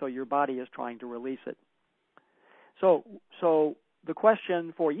 And so your body is trying to release it. So the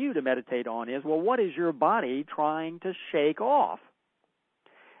question for you to meditate on is, well, what is your body trying to shake off?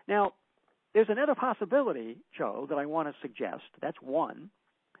 Now, there's another possibility, Joe, that I want to suggest. That's one.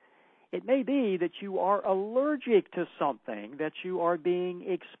 It may be that you are allergic to something that you are being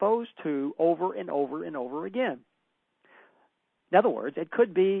exposed to over and over and over again. In other words, it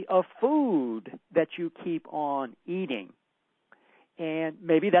could be a food that you keep on eating. And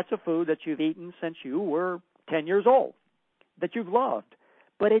maybe that's a food that you've eaten since you were 10 years old, that you've loved.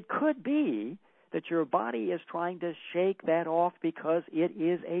 But it could be that your body is trying to shake that off because it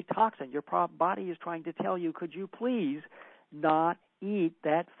is a toxin. Your body is trying to tell you, could you please not eat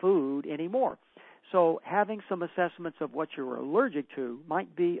that food anymore? So having some assessments of what you're allergic to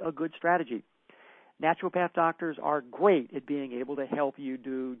might be a good strategy. Naturopath doctors are great at being able to help you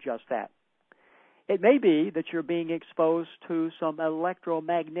do just that. It may be that you're being exposed to some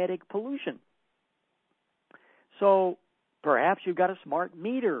electromagnetic pollution. So perhaps you've got a smart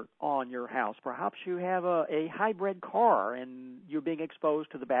meter on your house. Perhaps you have a hybrid car and you're being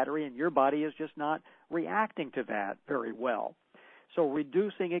exposed to the battery and your body is just not reacting to that very well. So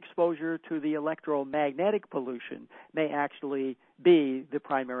reducing exposure to the electromagnetic pollution may actually be the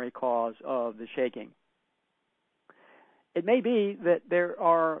primary cause of the shaking. It may be that there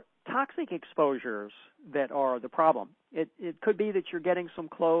are toxic exposures that are the problem. It could be that you're getting some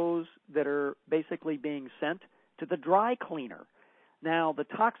clothes that are basically being sent to the dry cleaner. Now, the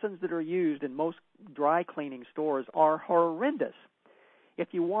toxins that are used in most dry cleaning stores are horrendous. If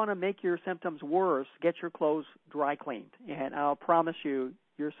you want to make your symptoms worse, get your clothes dry cleaned, and I'll promise you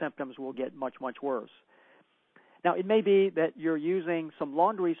your symptoms will get much, much worse. Now, it may be that you're using some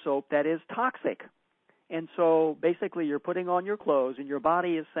laundry soap that is toxic, and so basically you're putting on your clothes, and your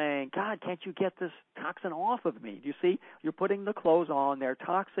body is saying, God, can't you get this toxin off of me? Do you see? You're putting the clothes on, they're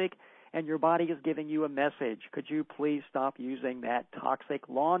toxic, and your body is giving you a message. Could you please stop using that toxic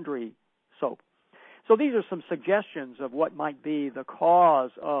laundry soap? So these are some suggestions of what might be the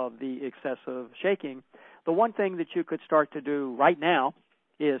cause of the excessive shaking. The one thing that you could start to do right now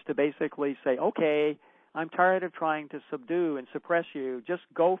is to basically say, okay, I'm tired of trying to subdue and suppress you. Just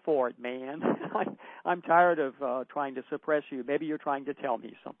go for it, man. I'm tired of trying to suppress you. Maybe you're trying to tell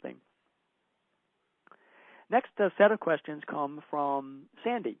me something. Next set of questions come from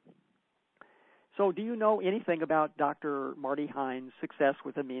Sandy. So do you know anything about Dr. Marty Hines' success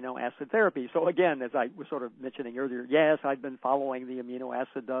with amino acid therapy? So again, as I was sort of mentioning earlier, yes, I've been following the amino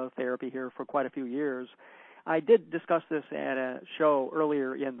acid therapy here for quite a few years. I did discuss this at a show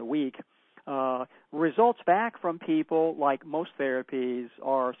earlier in the week. Results back from people, like most therapies,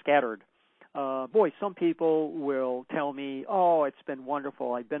 are scattered. Some people will tell me, oh, it's been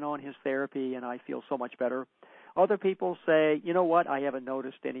wonderful. I've been on his therapy and I feel so much better. Other people say, you know what, I haven't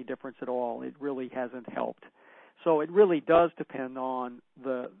noticed any difference at all. It really hasn't helped. So it really does depend on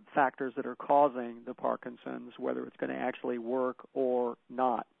the factors that are causing the Parkinson's, whether it's going to actually work or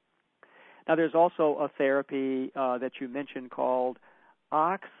not. Now, there's also a therapy that you mentioned called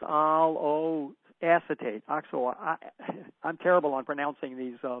oxaloacetate. I'm terrible on pronouncing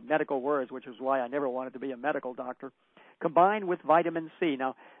these medical words, which is why I never wanted to be a medical doctor. Combined with vitamin C.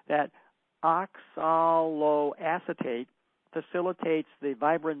 Now, that oxaloacetate facilitates the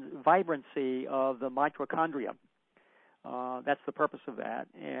vibrancy of the mitochondria. That's the purpose of that.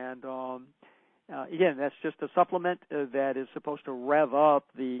 And again, that's just a supplement that is supposed to rev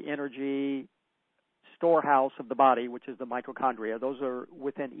up the energy storehouse of the body, which is the mitochondria. Those are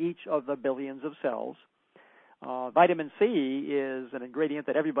within each of the billions of cells. Vitamin C is an ingredient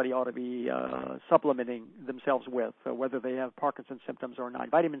that everybody ought to be supplementing themselves with, whether they have Parkinson's symptoms or not.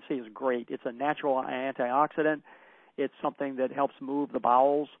 Vitamin C is great. It's a natural antioxidant. It's something that helps move the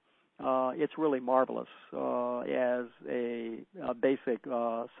bowels. It's really marvelous as a basic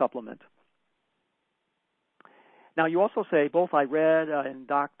supplement. Now, you also say, both I read and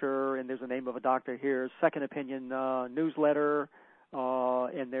there's a name of a doctor here, Second Opinion newsletter,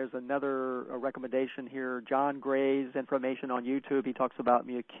 and there's another recommendation here, John Gray's information on YouTube. He talks about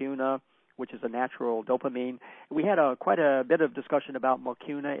mucuna, which is a natural dopamine. We had quite a bit of discussion about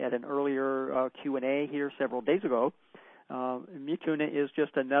mucuna at an earlier Q&A here several days ago. Mucuna is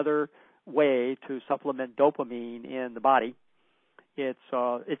just another way to supplement dopamine in the body.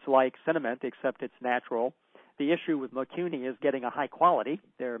 It's like cinnamon, except it's natural. The issue with mucuna is getting a high quality.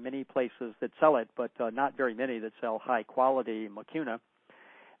 There are many places that sell it, but not very many that sell high quality mucuna.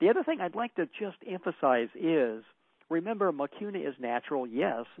 The other thing I'd like to just emphasize is, remember, mucuna is natural,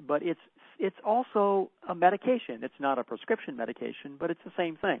 yes, but it's also a medication. It's not a prescription medication, but it's the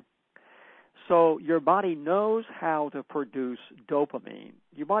same thing. So your body knows how to produce dopamine.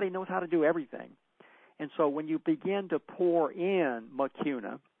 Your body knows how to do everything. And so when you begin to pour in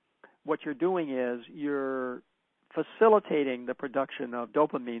mucuna, what you're doing is you're facilitating the production of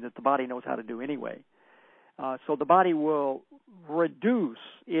dopamine that the body knows how to do anyway. So the body will reduce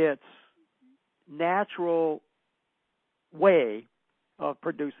its natural way of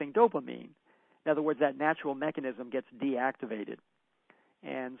producing dopamine. In other words, that natural mechanism gets deactivated.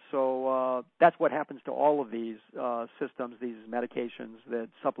 And so that's what happens to all of these systems, these medications that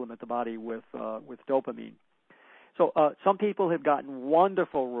supplement the body with dopamine. So some people have gotten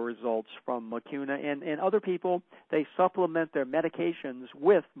wonderful results from mucuna, and other people, they supplement their medications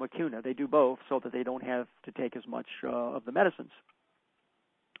with mucuna. They do both so that they don't have to take as much of the medicines.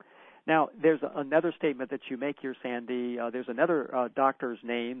 Now, there's another statement that you make here, Sandy. There's another doctor's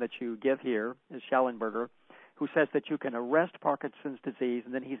name that you give here, is Schallenberger, who says that you can arrest Parkinson's disease,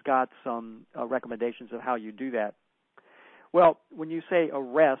 and then he's got some recommendations of how you do that. Well, when you say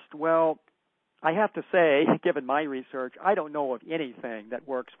arrest, well, I have to say, given my research, I don't know of anything that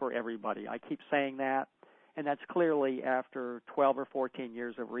works for everybody. I keep saying that, and that's clearly, after 12 or 14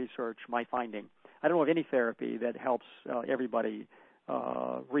 years of research, my finding. I don't know of any therapy that helps everybody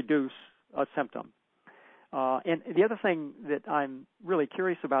reduce a symptom. And the other thing that I'm really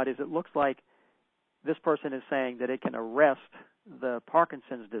curious about is, it looks like this person is saying that it can arrest the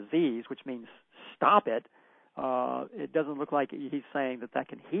Parkinson's disease, which means stop it. It doesn't look like he's saying that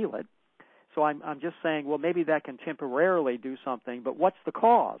can heal it. So I'm just saying, well, maybe that can temporarily do something, but what's the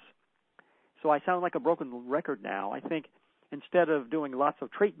cause? So I sound like a broken record now. I think instead of doing lots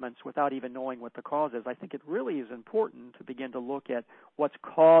of treatments without even knowing what the cause is, I think it really is important to begin to look at what's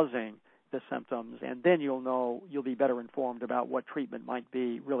causing the symptoms, and then you'll be better informed about what treatment might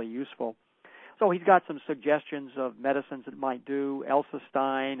be really useful. So he's got some suggestions of medicines that might do,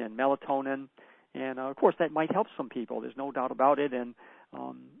 L-cysteine and melatonin, and of course that might help some people. There's no doubt about it, and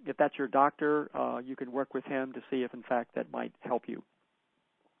if that's your doctor, you can work with him to see if, in fact, that might help you.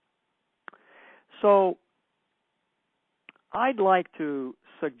 So I'd like to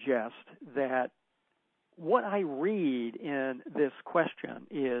suggest that what I read in this question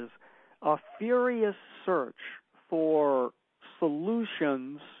is a furious search for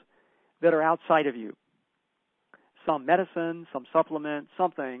solutions that are outside of you. Some medicine, some supplement,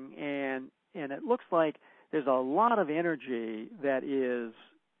 something, and it looks like there's a lot of energy that is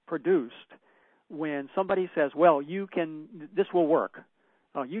produced when somebody says, well, this will work.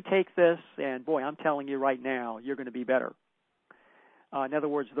 You take this, and boy, I'm telling you right now, you're going to be better. In other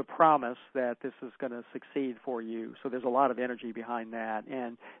words, the promise that this is going to succeed for you. So there's a lot of energy behind that.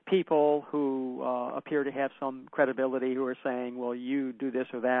 And people who appear to have some credibility who are saying, well, you do this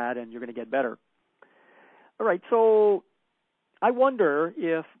or that, and you're going to get better. All right, so I wonder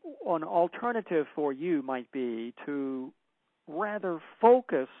if an alternative for you might be to rather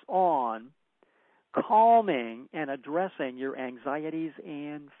focus on calming and addressing your anxieties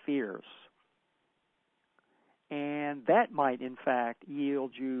and fears. And that might, in fact,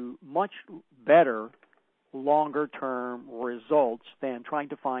 yield you much better longer-term results than trying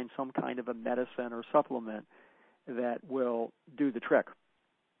to find some kind of a medicine or supplement that will do the trick.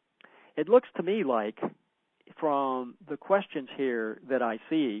 It looks to me like, from the questions here that I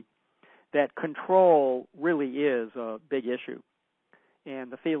see, that control really is a big issue.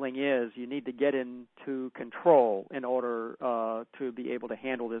 And the feeling is you need to get into control in order to be able to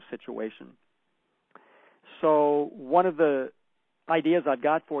handle this situation. So one of the ideas I've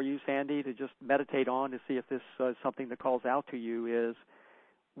got for you, Sandy, to just meditate on to see if this is something that calls out to you is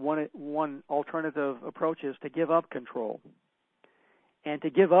one alternative approach is to give up control and to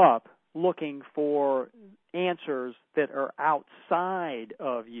give up looking for answers that are outside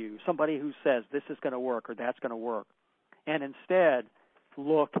of you, somebody who says this is going to work or that's going to work, and instead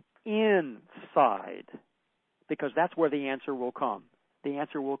look inside, because that's where the answer will come. The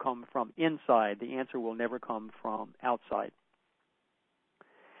answer will come from inside. The answer will never come from outside.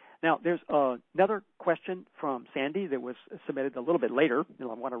 Now, there's another question from Sandy that was submitted a little bit later. I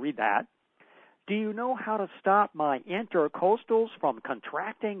want to read that. Do you know how to stop my intercostals from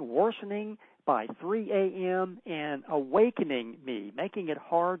contracting, worsening by 3 a.m. and awakening me, making it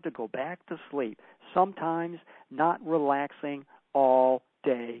hard to go back to sleep, sometimes not relaxing all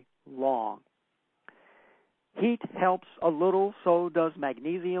day long? Heat helps a little, so does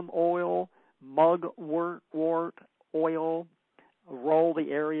magnesium oil, mugwort oil. Roll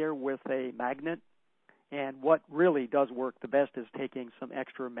the area with a magnet. And what really does work the best is taking some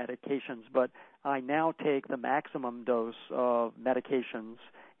extra medications. But I now take the maximum dose of medications,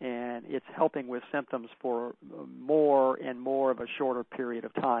 and it's helping with symptoms for more and more of a shorter period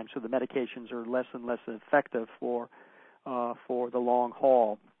of time. So the medications are less and less effective for the long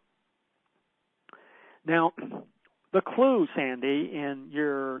haul. Now, the clue, Sandy, in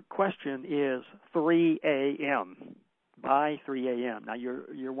your question is 3 a.m. By 3 a.m. Now,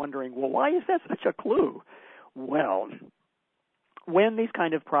 you're wondering, well, why is that such a clue? Well, when these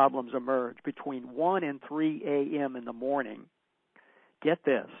kind of problems emerge between 1 and 3 a.m. in the morning, get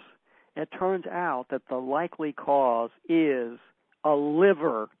this, it turns out that the likely cause is a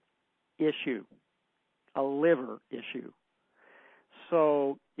liver issue. A liver issue.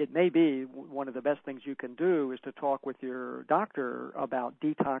 So it may be one of the best things you can do is to talk with your doctor about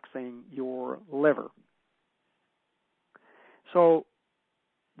detoxing your liver. So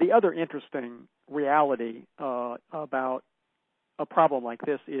the other interesting reality about a problem like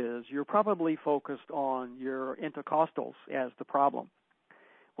this is you're probably focused on your intercostals as the problem.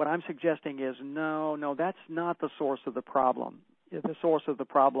 What I'm suggesting is no, that's not the source of the problem. The source of the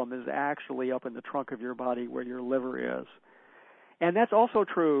problem is actually up in the trunk of your body where your liver is. And that's also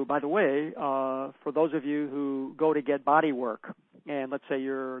true, by the way, for those of you who go to get body work. And let's say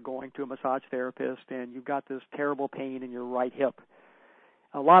you're going to a massage therapist and you've got this terrible pain in your right hip.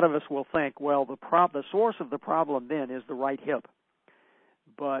 A lot of us will think, well, the source of the problem then is the right hip.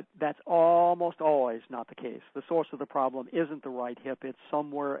 But that's almost always not the case. The source of the problem isn't the right hip. It's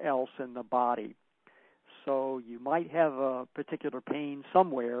somewhere else in the body. So you might have a particular pain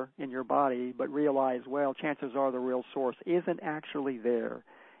somewhere in your body, but realize, well, chances are the real source isn't actually there.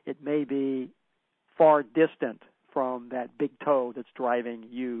 It may be far distant from that big toe that's driving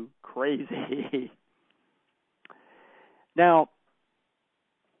you crazy. Now,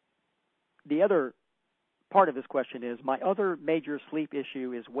 the other part of this question is, my other major sleep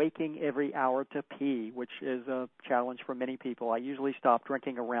issue is waking every hour to pee, which is a challenge for many people. I usually stop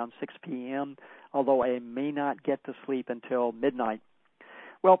drinking around 6 p.m., although I may not get to sleep until midnight.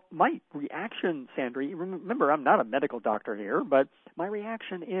 Well, my reaction, Sandri, remember, I'm not a medical doctor here, but my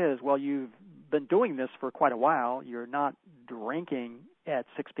reaction is, well, you've been doing this for quite a while. You're not drinking at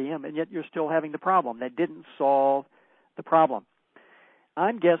 6 p.m., and yet you're still having the problem. That didn't solve the problem.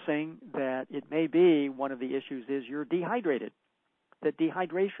 I'm guessing that it may be one of the issues is you're dehydrated, that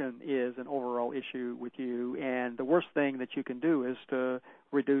dehydration is an overall issue with you, and the worst thing that you can do is to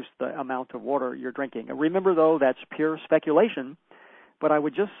reduce the amount of water you're drinking. And remember, though, that's pure speculation, but I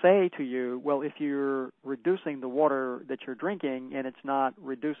would just say to you, well, if you're reducing the water that you're drinking and it's not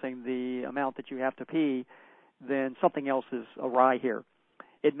reducing the amount that you have to pee, then something else is awry here.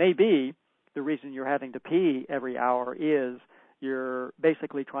 It may be the reason you're having to pee every hour is you're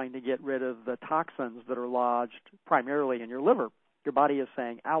basically trying to get rid of the toxins that are lodged primarily in your liver. Your body is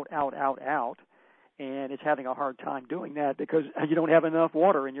saying out, out, out, out, and it's having a hard time doing that because you don't have enough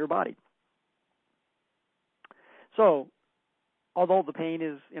water in your body. So, although the pain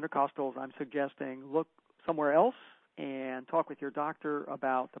is intercostals, I'm suggesting look somewhere else and talk with your doctor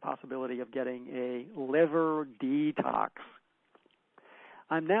about the possibility of getting a liver detox.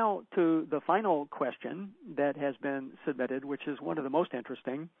 I'm now to the final question that has been submitted, which is one of the most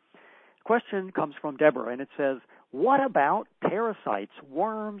interesting. The question comes from Deborah, and it says, what about parasites,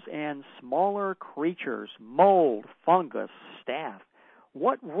 worms, and smaller creatures, mold, fungus, staph?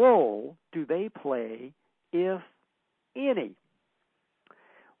 What role do they play, if any?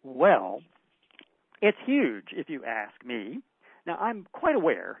 Well, it's huge, if you ask me. Now, I'm quite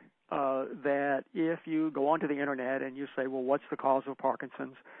aware that if you go onto the Internet and you say, well, what's the cause of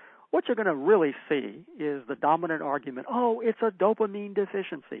Parkinson's, what you're going to really see is the dominant argument, oh, it's a dopamine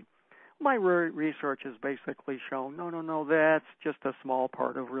deficiency. My research has basically shown, no, that's just a small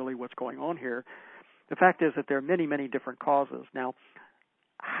part of really what's going on here. The fact is that there are many, many different causes. Now,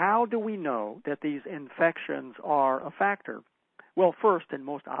 how do we know that these infections are a factor? Well, first and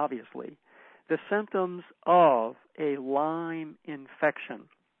most obviously, the symptoms of a Lyme infection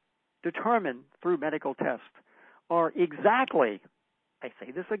determined through medical tests are exactly I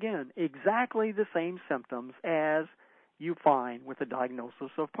say this again, exactly the same symptoms as you find with the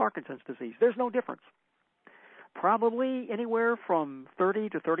diagnosis of Parkinson's disease. There's no difference. Probably anywhere from 30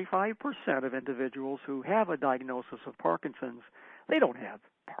 to 35% of individuals who have a diagnosis of Parkinson's, they don't have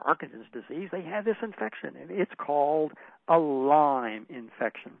Parkinson's disease. They have this infection, and it's called a Lyme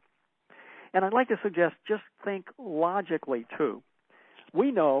infection. And I'd like to suggest just think logically, too.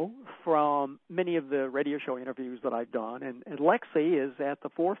 We know from many of the radio show interviews that I've done, and Lexi is at the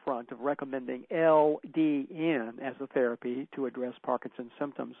forefront of recommending LDN as a therapy to address Parkinson's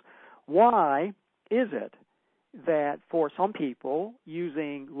symptoms. Why is it that for some people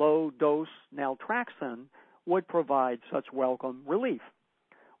using low-dose naltrexone would provide such welcome relief?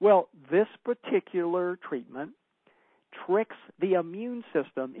 Well, this particular treatment tricks the immune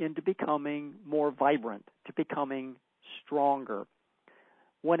system into becoming more vibrant, to becoming stronger.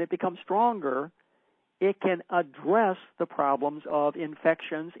 When it becomes stronger, it can address the problems of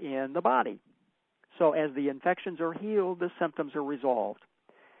infections in the body. So as the infections are healed, the symptoms are resolved.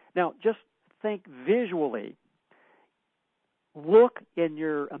 Now, just think visually. Look in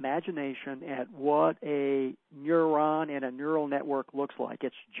your imagination at what a neuron and a neural network looks like.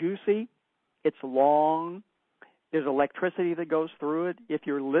 It's juicy, it's long, there's electricity that goes through it. If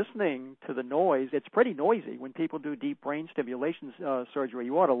you're listening to the noise, it's pretty noisy. When people do deep brain stimulation surgery,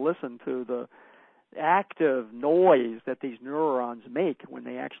 you ought to listen to the active noise that these neurons make when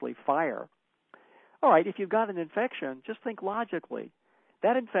they actually fire. All right, if you've got an infection, just think logically.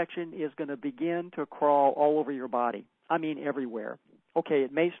 That infection is going to begin to crawl all over your body. I mean everywhere. Okay,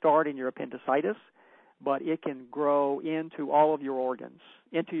 it may start in your appendicitis, but it can grow into all of your organs,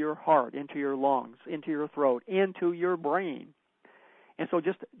 into your heart, into your lungs, into your throat, into your brain. And so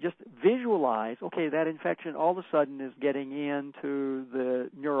just visualize, okay, that infection all of a sudden is getting into the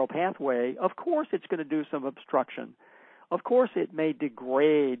neural pathway. Of course it's going to do some obstruction. Of course it may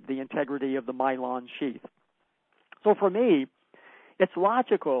degrade the integrity of the myelin sheath. So for me, it's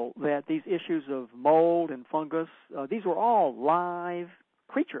logical that these issues of mold and fungus, these were all live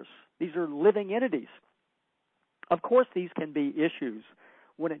creatures. These are living entities. Of course, these can be issues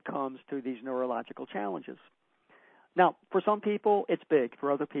when it comes to these neurological challenges. Now, for some people, it's big.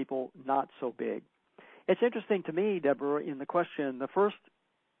 For other people, not so big. It's interesting to me, Deborah, in the question,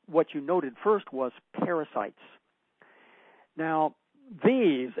 what you noted first was parasites. Now,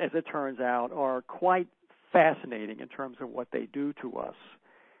 these, as it turns out, are quite fascinating in terms of what they do to us.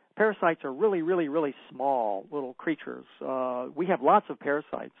 Parasites are really, really, really small little creatures. We have lots of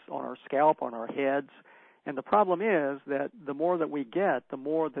parasites on our scalp, on our heads, and the problem is that the more that we get, the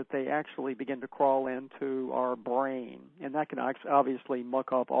more that they actually begin to crawl into our brain, and that can obviously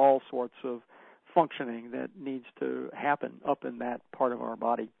muck up all sorts of functioning that needs to happen up in that part of our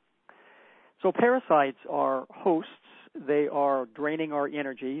body. So parasites are hosts. They are draining our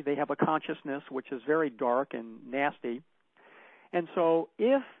energy. They have a consciousness, which is very dark and nasty. And so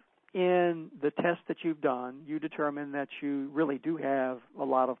if in the test that you've done, you determine that you really do have a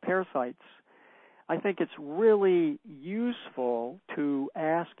lot of parasites, I think it's really useful to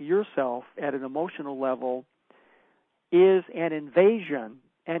ask yourself at an emotional level, is an invasion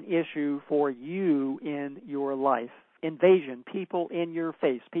an issue for you in your life? Invasion, people in your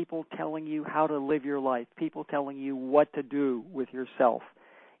face, people telling you how to live your life, people telling you what to do with yourself.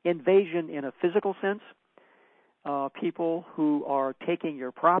 Invasion in a physical sense, people who are taking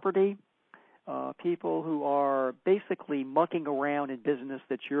your property, people who are basically mucking around in business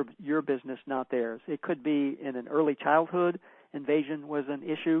that's your business, not theirs. It could be in an early childhood, invasion was an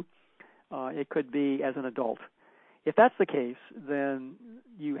issue. It could be as an adult. If that's the case, then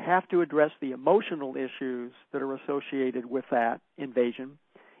you have to address the emotional issues that are associated with that invasion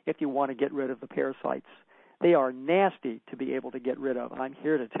if you want to get rid of the parasites. They are nasty to be able to get rid of. I'm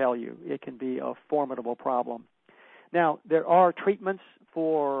here to tell you it can be a formidable problem. Now, there are treatments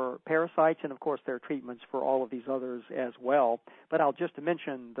for parasites, and of course there are treatments for all of these others as well. But I'll just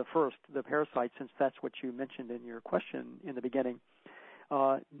mention the parasites, since that's what you mentioned in your question in the beginning.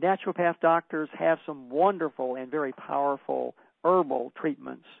 Naturopath doctors have some wonderful and very powerful herbal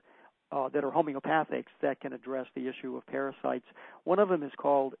treatments that are homeopathics that can address the issue of parasites. One of them is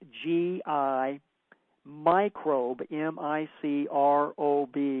called GI Microbe, MICROB-X.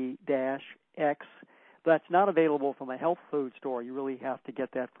 That's not available from a health food store. You really have to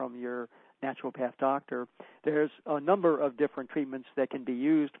get that from your naturopath doctor. There's a number of different treatments that can be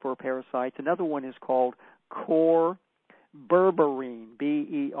used for parasites. Another one is called core berberine,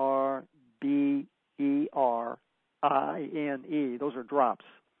 BERBERINE. Those are drops.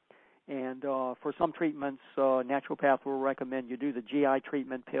 And for some treatments, naturopath will recommend you do the GI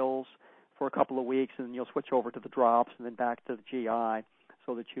treatment pills for a couple of weeks, and then you'll switch over to the drops and then back to the GI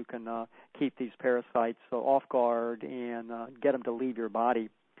so that you can keep these parasites off guard and get them to leave your body.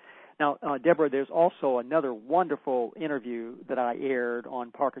 Now, Deborah, there's also another wonderful interview that I aired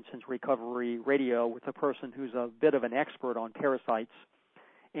on Parkinson's Recovery Radio with a person who's a bit of an expert on parasites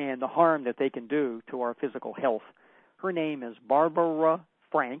and the harm that they can do to our physical health. Her name is Barbara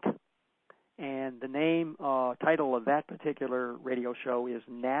Frank, and the title of that particular radio show is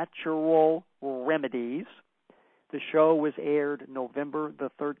Natural Remedies. The show was aired November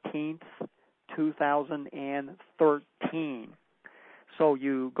the 13th, 2013. So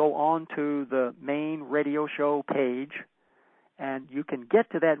you go on to the main radio show page, and you can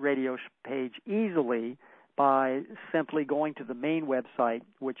get to that radio page easily by simply going to the main website,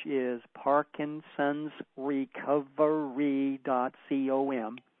 which is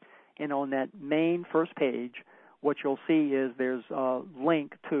parkinsonsrecovery.com. And on that main first page, what you'll see is there's a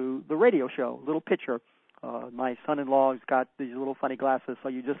link to the radio show, a little picture. My son-in-law's got these little funny glasses, so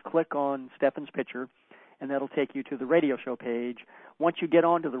you just click on Stefan's picture, and that'll take you to the radio show page. Once you get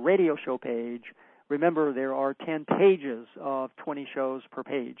onto the radio show page, remember there are 10 pages of 20 shows per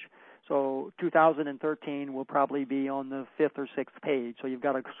page. So 2013 will probably be on the 5th or 6th page. So you've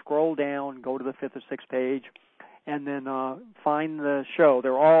got to scroll down, go to the 5th or 6th page, and then find the show.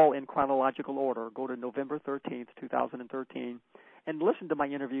 They're all in chronological order. Go to November 13th, 2013, and listen to my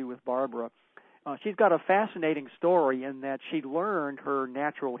interview with Barbara. She's got a fascinating story in that she learned her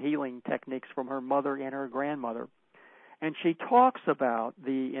natural healing techniques from her mother and her grandmother. And she talks about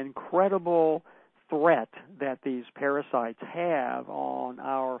the incredible threat that these parasites have on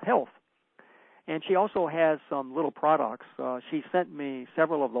our health. And she also has some little products. She sent me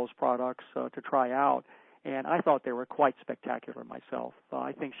several of those products to try out, and I thought they were quite spectacular myself.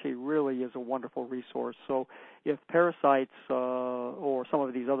 I think she really is a wonderful resource. So if parasites or some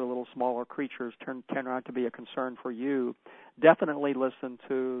of these other little smaller creatures turn out to be a concern for you, definitely listen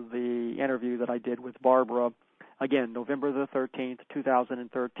to the interview that I did with Barbara. Again, November the 13th,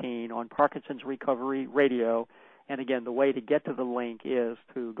 2013, on Parkinson's Recovery Radio. And again, the way to get to the link is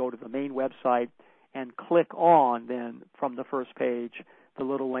to go to the main website and click on, then, from the first page, the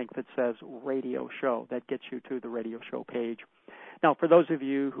little link that says Radio Show. That gets you to the radio show page. Now, for those of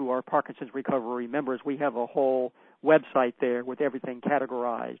you who are Parkinson's Recovery members, we have a whole website there with everything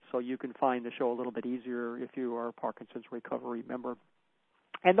categorized, so you can find the show a little bit easier if you are a Parkinson's Recovery member.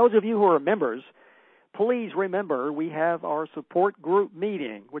 And those of you who are members, please remember we have our support group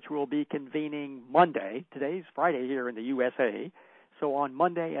meeting, which will be convening Monday. Today's Friday here in the USA. So on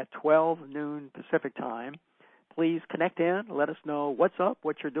Monday at 12 noon Pacific time, please connect in, let us know what's up,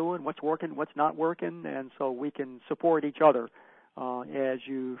 what you're doing, what's working, what's not working, and so we can support each other as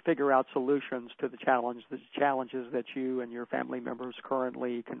you figure out solutions to the challenges that you and your family members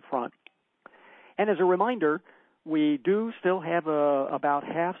currently confront. And as a reminder, we do still have about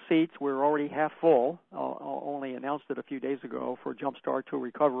half seats. We're already half full. Only announced it a few days ago for Jumpstart to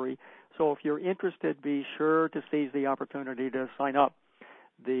Recovery. So if you're interested, be sure to seize the opportunity to sign up.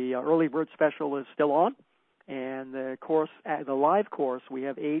 The early bird special is still on, and the live course, we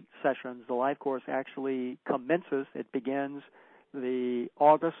have 8 sessions. The live course actually commences. It begins the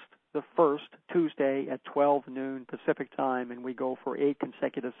August the 1st, Tuesday at 12 noon Pacific time, and we go for 8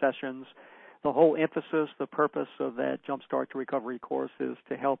 consecutive sessions. The whole emphasis, the purpose of that Jumpstart to Recovery course is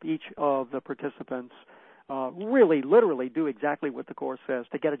to help each of the participants really, literally do exactly what the course says,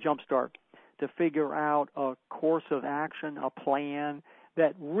 to get a jump start, to figure out a course of action, a plan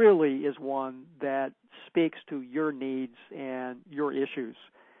that really is one that speaks to your needs and your issues.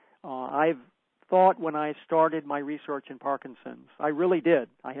 I've thought when I started my research in Parkinson's, I really did,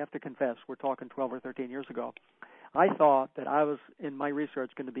 I have to confess, we're talking 12 or 13 years ago, I thought that I was, in my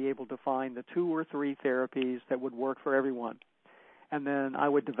research, going to be able to find the 2 or 3 therapies that would work for everyone. And then I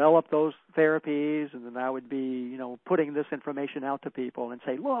would develop those therapies, and then I would be, putting this information out to people and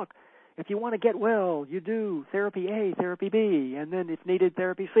say, look, if you want to get well, you do therapy A, therapy B, and then if needed,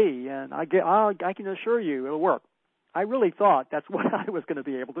 therapy C, and I can assure you it'll work. I really thought that's what I was going to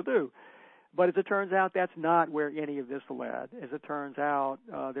be able to do. But as it turns out, that's not where any of this led. As it turns out,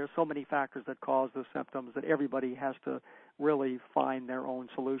 there's so many factors that cause the symptoms that everybody has to really find their own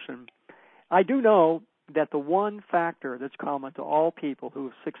solution. I do know that the one factor that's common to all people who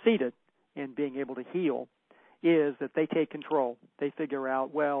have succeeded in being able to heal is that they take control. They figure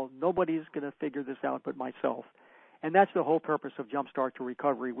out, well, nobody's going to figure this out but myself. And that's the whole purpose of Jumpstart to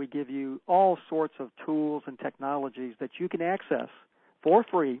Recovery. We give you all sorts of tools and technologies that you can access for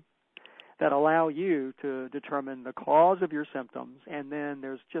free that allow you to determine the cause of your symptoms. And then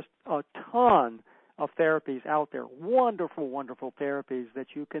there's just a ton of therapies out there, wonderful, wonderful therapies that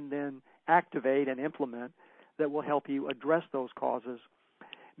you can then activate and implement that will help you address those causes.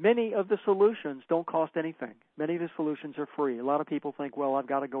 Many of the solutions don't cost anything. Many of the solutions are free. A lot of people think, well, I've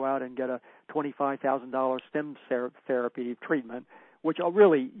got to go out and get a $25,000 stem therapy treatment, which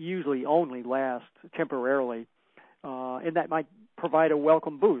really usually only lasts temporarily. And that might provide a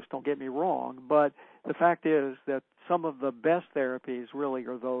welcome boost, don't get me wrong. But the fact is that some of the best therapies really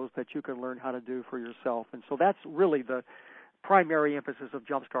are those that you can learn how to do for yourself. And so that's really the primary emphasis of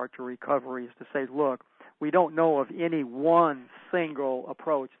Jumpstart to Recovery, is to say, look, we don't know of any one single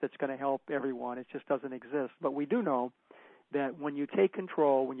approach that's going to help everyone. It just doesn't exist. But we do know that when you take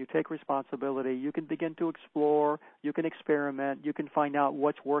control, when you take responsibility, you can begin to explore, you can experiment, you can find out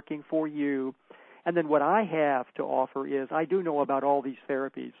what's working for you. And then what I have to offer is I do know about all these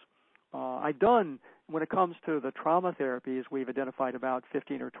therapies. I've done, when it comes to the trauma therapies, we've identified about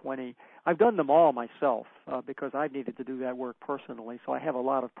 15 or 20. I've done them all myself because I've needed to do that work personally. So I have a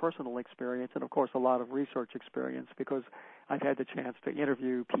lot of personal experience and, of course, a lot of research experience because I've had the chance to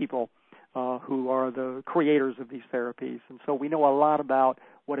interview people who are the creators of these therapies. And so we know a lot about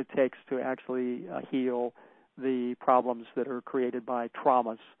what it takes to actually heal the problems that are created by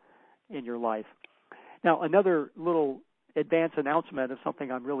traumas in your life. Now, another little advance announcement of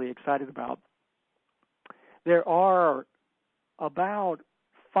something I'm really excited about. There are about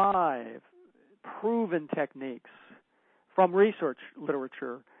 5 proven techniques from research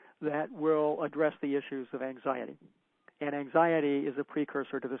literature that will address the issues of anxiety. And anxiety is a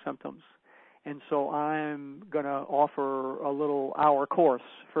precursor to the symptoms. And so I'm going to offer a little hour course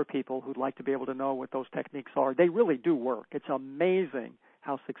for people who'd like to be able to know what those techniques are. They really do work. It's amazing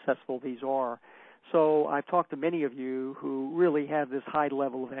how successful these are. So I've talked to many of you who really have this high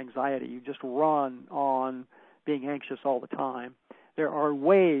level of anxiety. You just run on being anxious all the time. There are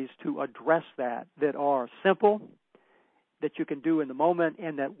ways to address that are simple, that you can do in the moment,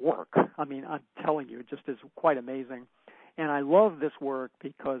 and that work. I mean, I'm telling you, it just is quite amazing. And I love this work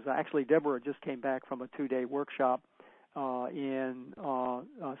because actually Deborah just came back from a 2-day workshop in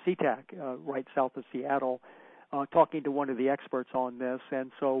SeaTac, right south of Seattle, talking to one of the experts on this.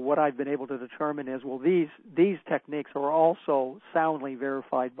 And so what I've been able to determine is, well, these techniques are also soundly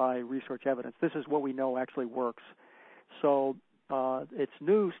verified by research evidence. This is what we know actually works. So it's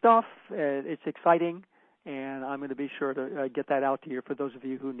new stuff. It's exciting, and I'm going to be sure to get that out to you for those of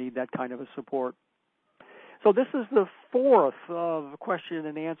you who need that kind of a support. So this is the 4th of question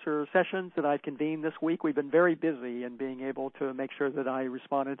and answer sessions that I've convened this week. We've been very busy in being able to make sure that I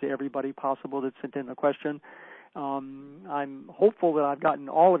responded to everybody possible that sent in a question. I'm hopeful that I've gotten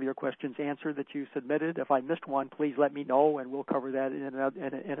all of your questions answered that you submitted. If I missed one, please let me know, and we'll cover that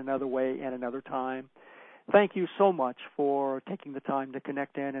in another way and another time. Thank you so much for taking the time to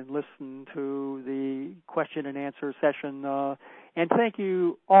connect in and listen to the question and answer session. And thank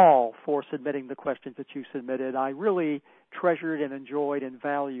you all for submitting the questions that you submitted. I really treasured and enjoyed and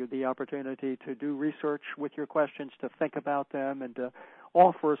valued the opportunity to do research with your questions, to think about them, and to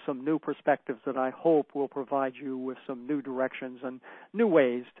offer some new perspectives that I hope will provide you with some new directions and new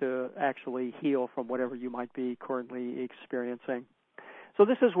ways to actually heal from whatever you might be currently experiencing. So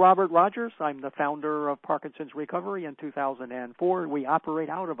this is Robert Rogers. I'm the founder of Parkinson's Recovery in 2004. We operate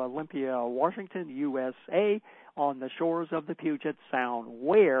out of Olympia, Washington, USA, on the shores of the Puget Sound,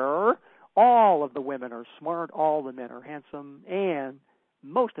 where all of the women are smart, all the men are handsome, and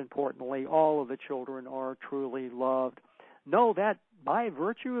most importantly, all of the children are truly loved. Know that by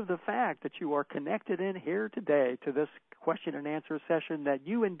virtue of the fact that you are connected in here today to this question and answer session, that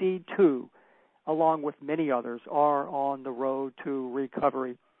you indeed, too, along with many others, are on the road to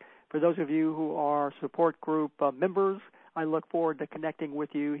recovery. For those of you who are support group members, I look forward to connecting with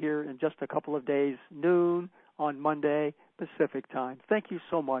you here in just a couple of days, noon on Monday, Pacific time. Thank you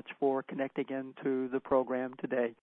so much for connecting into the program today.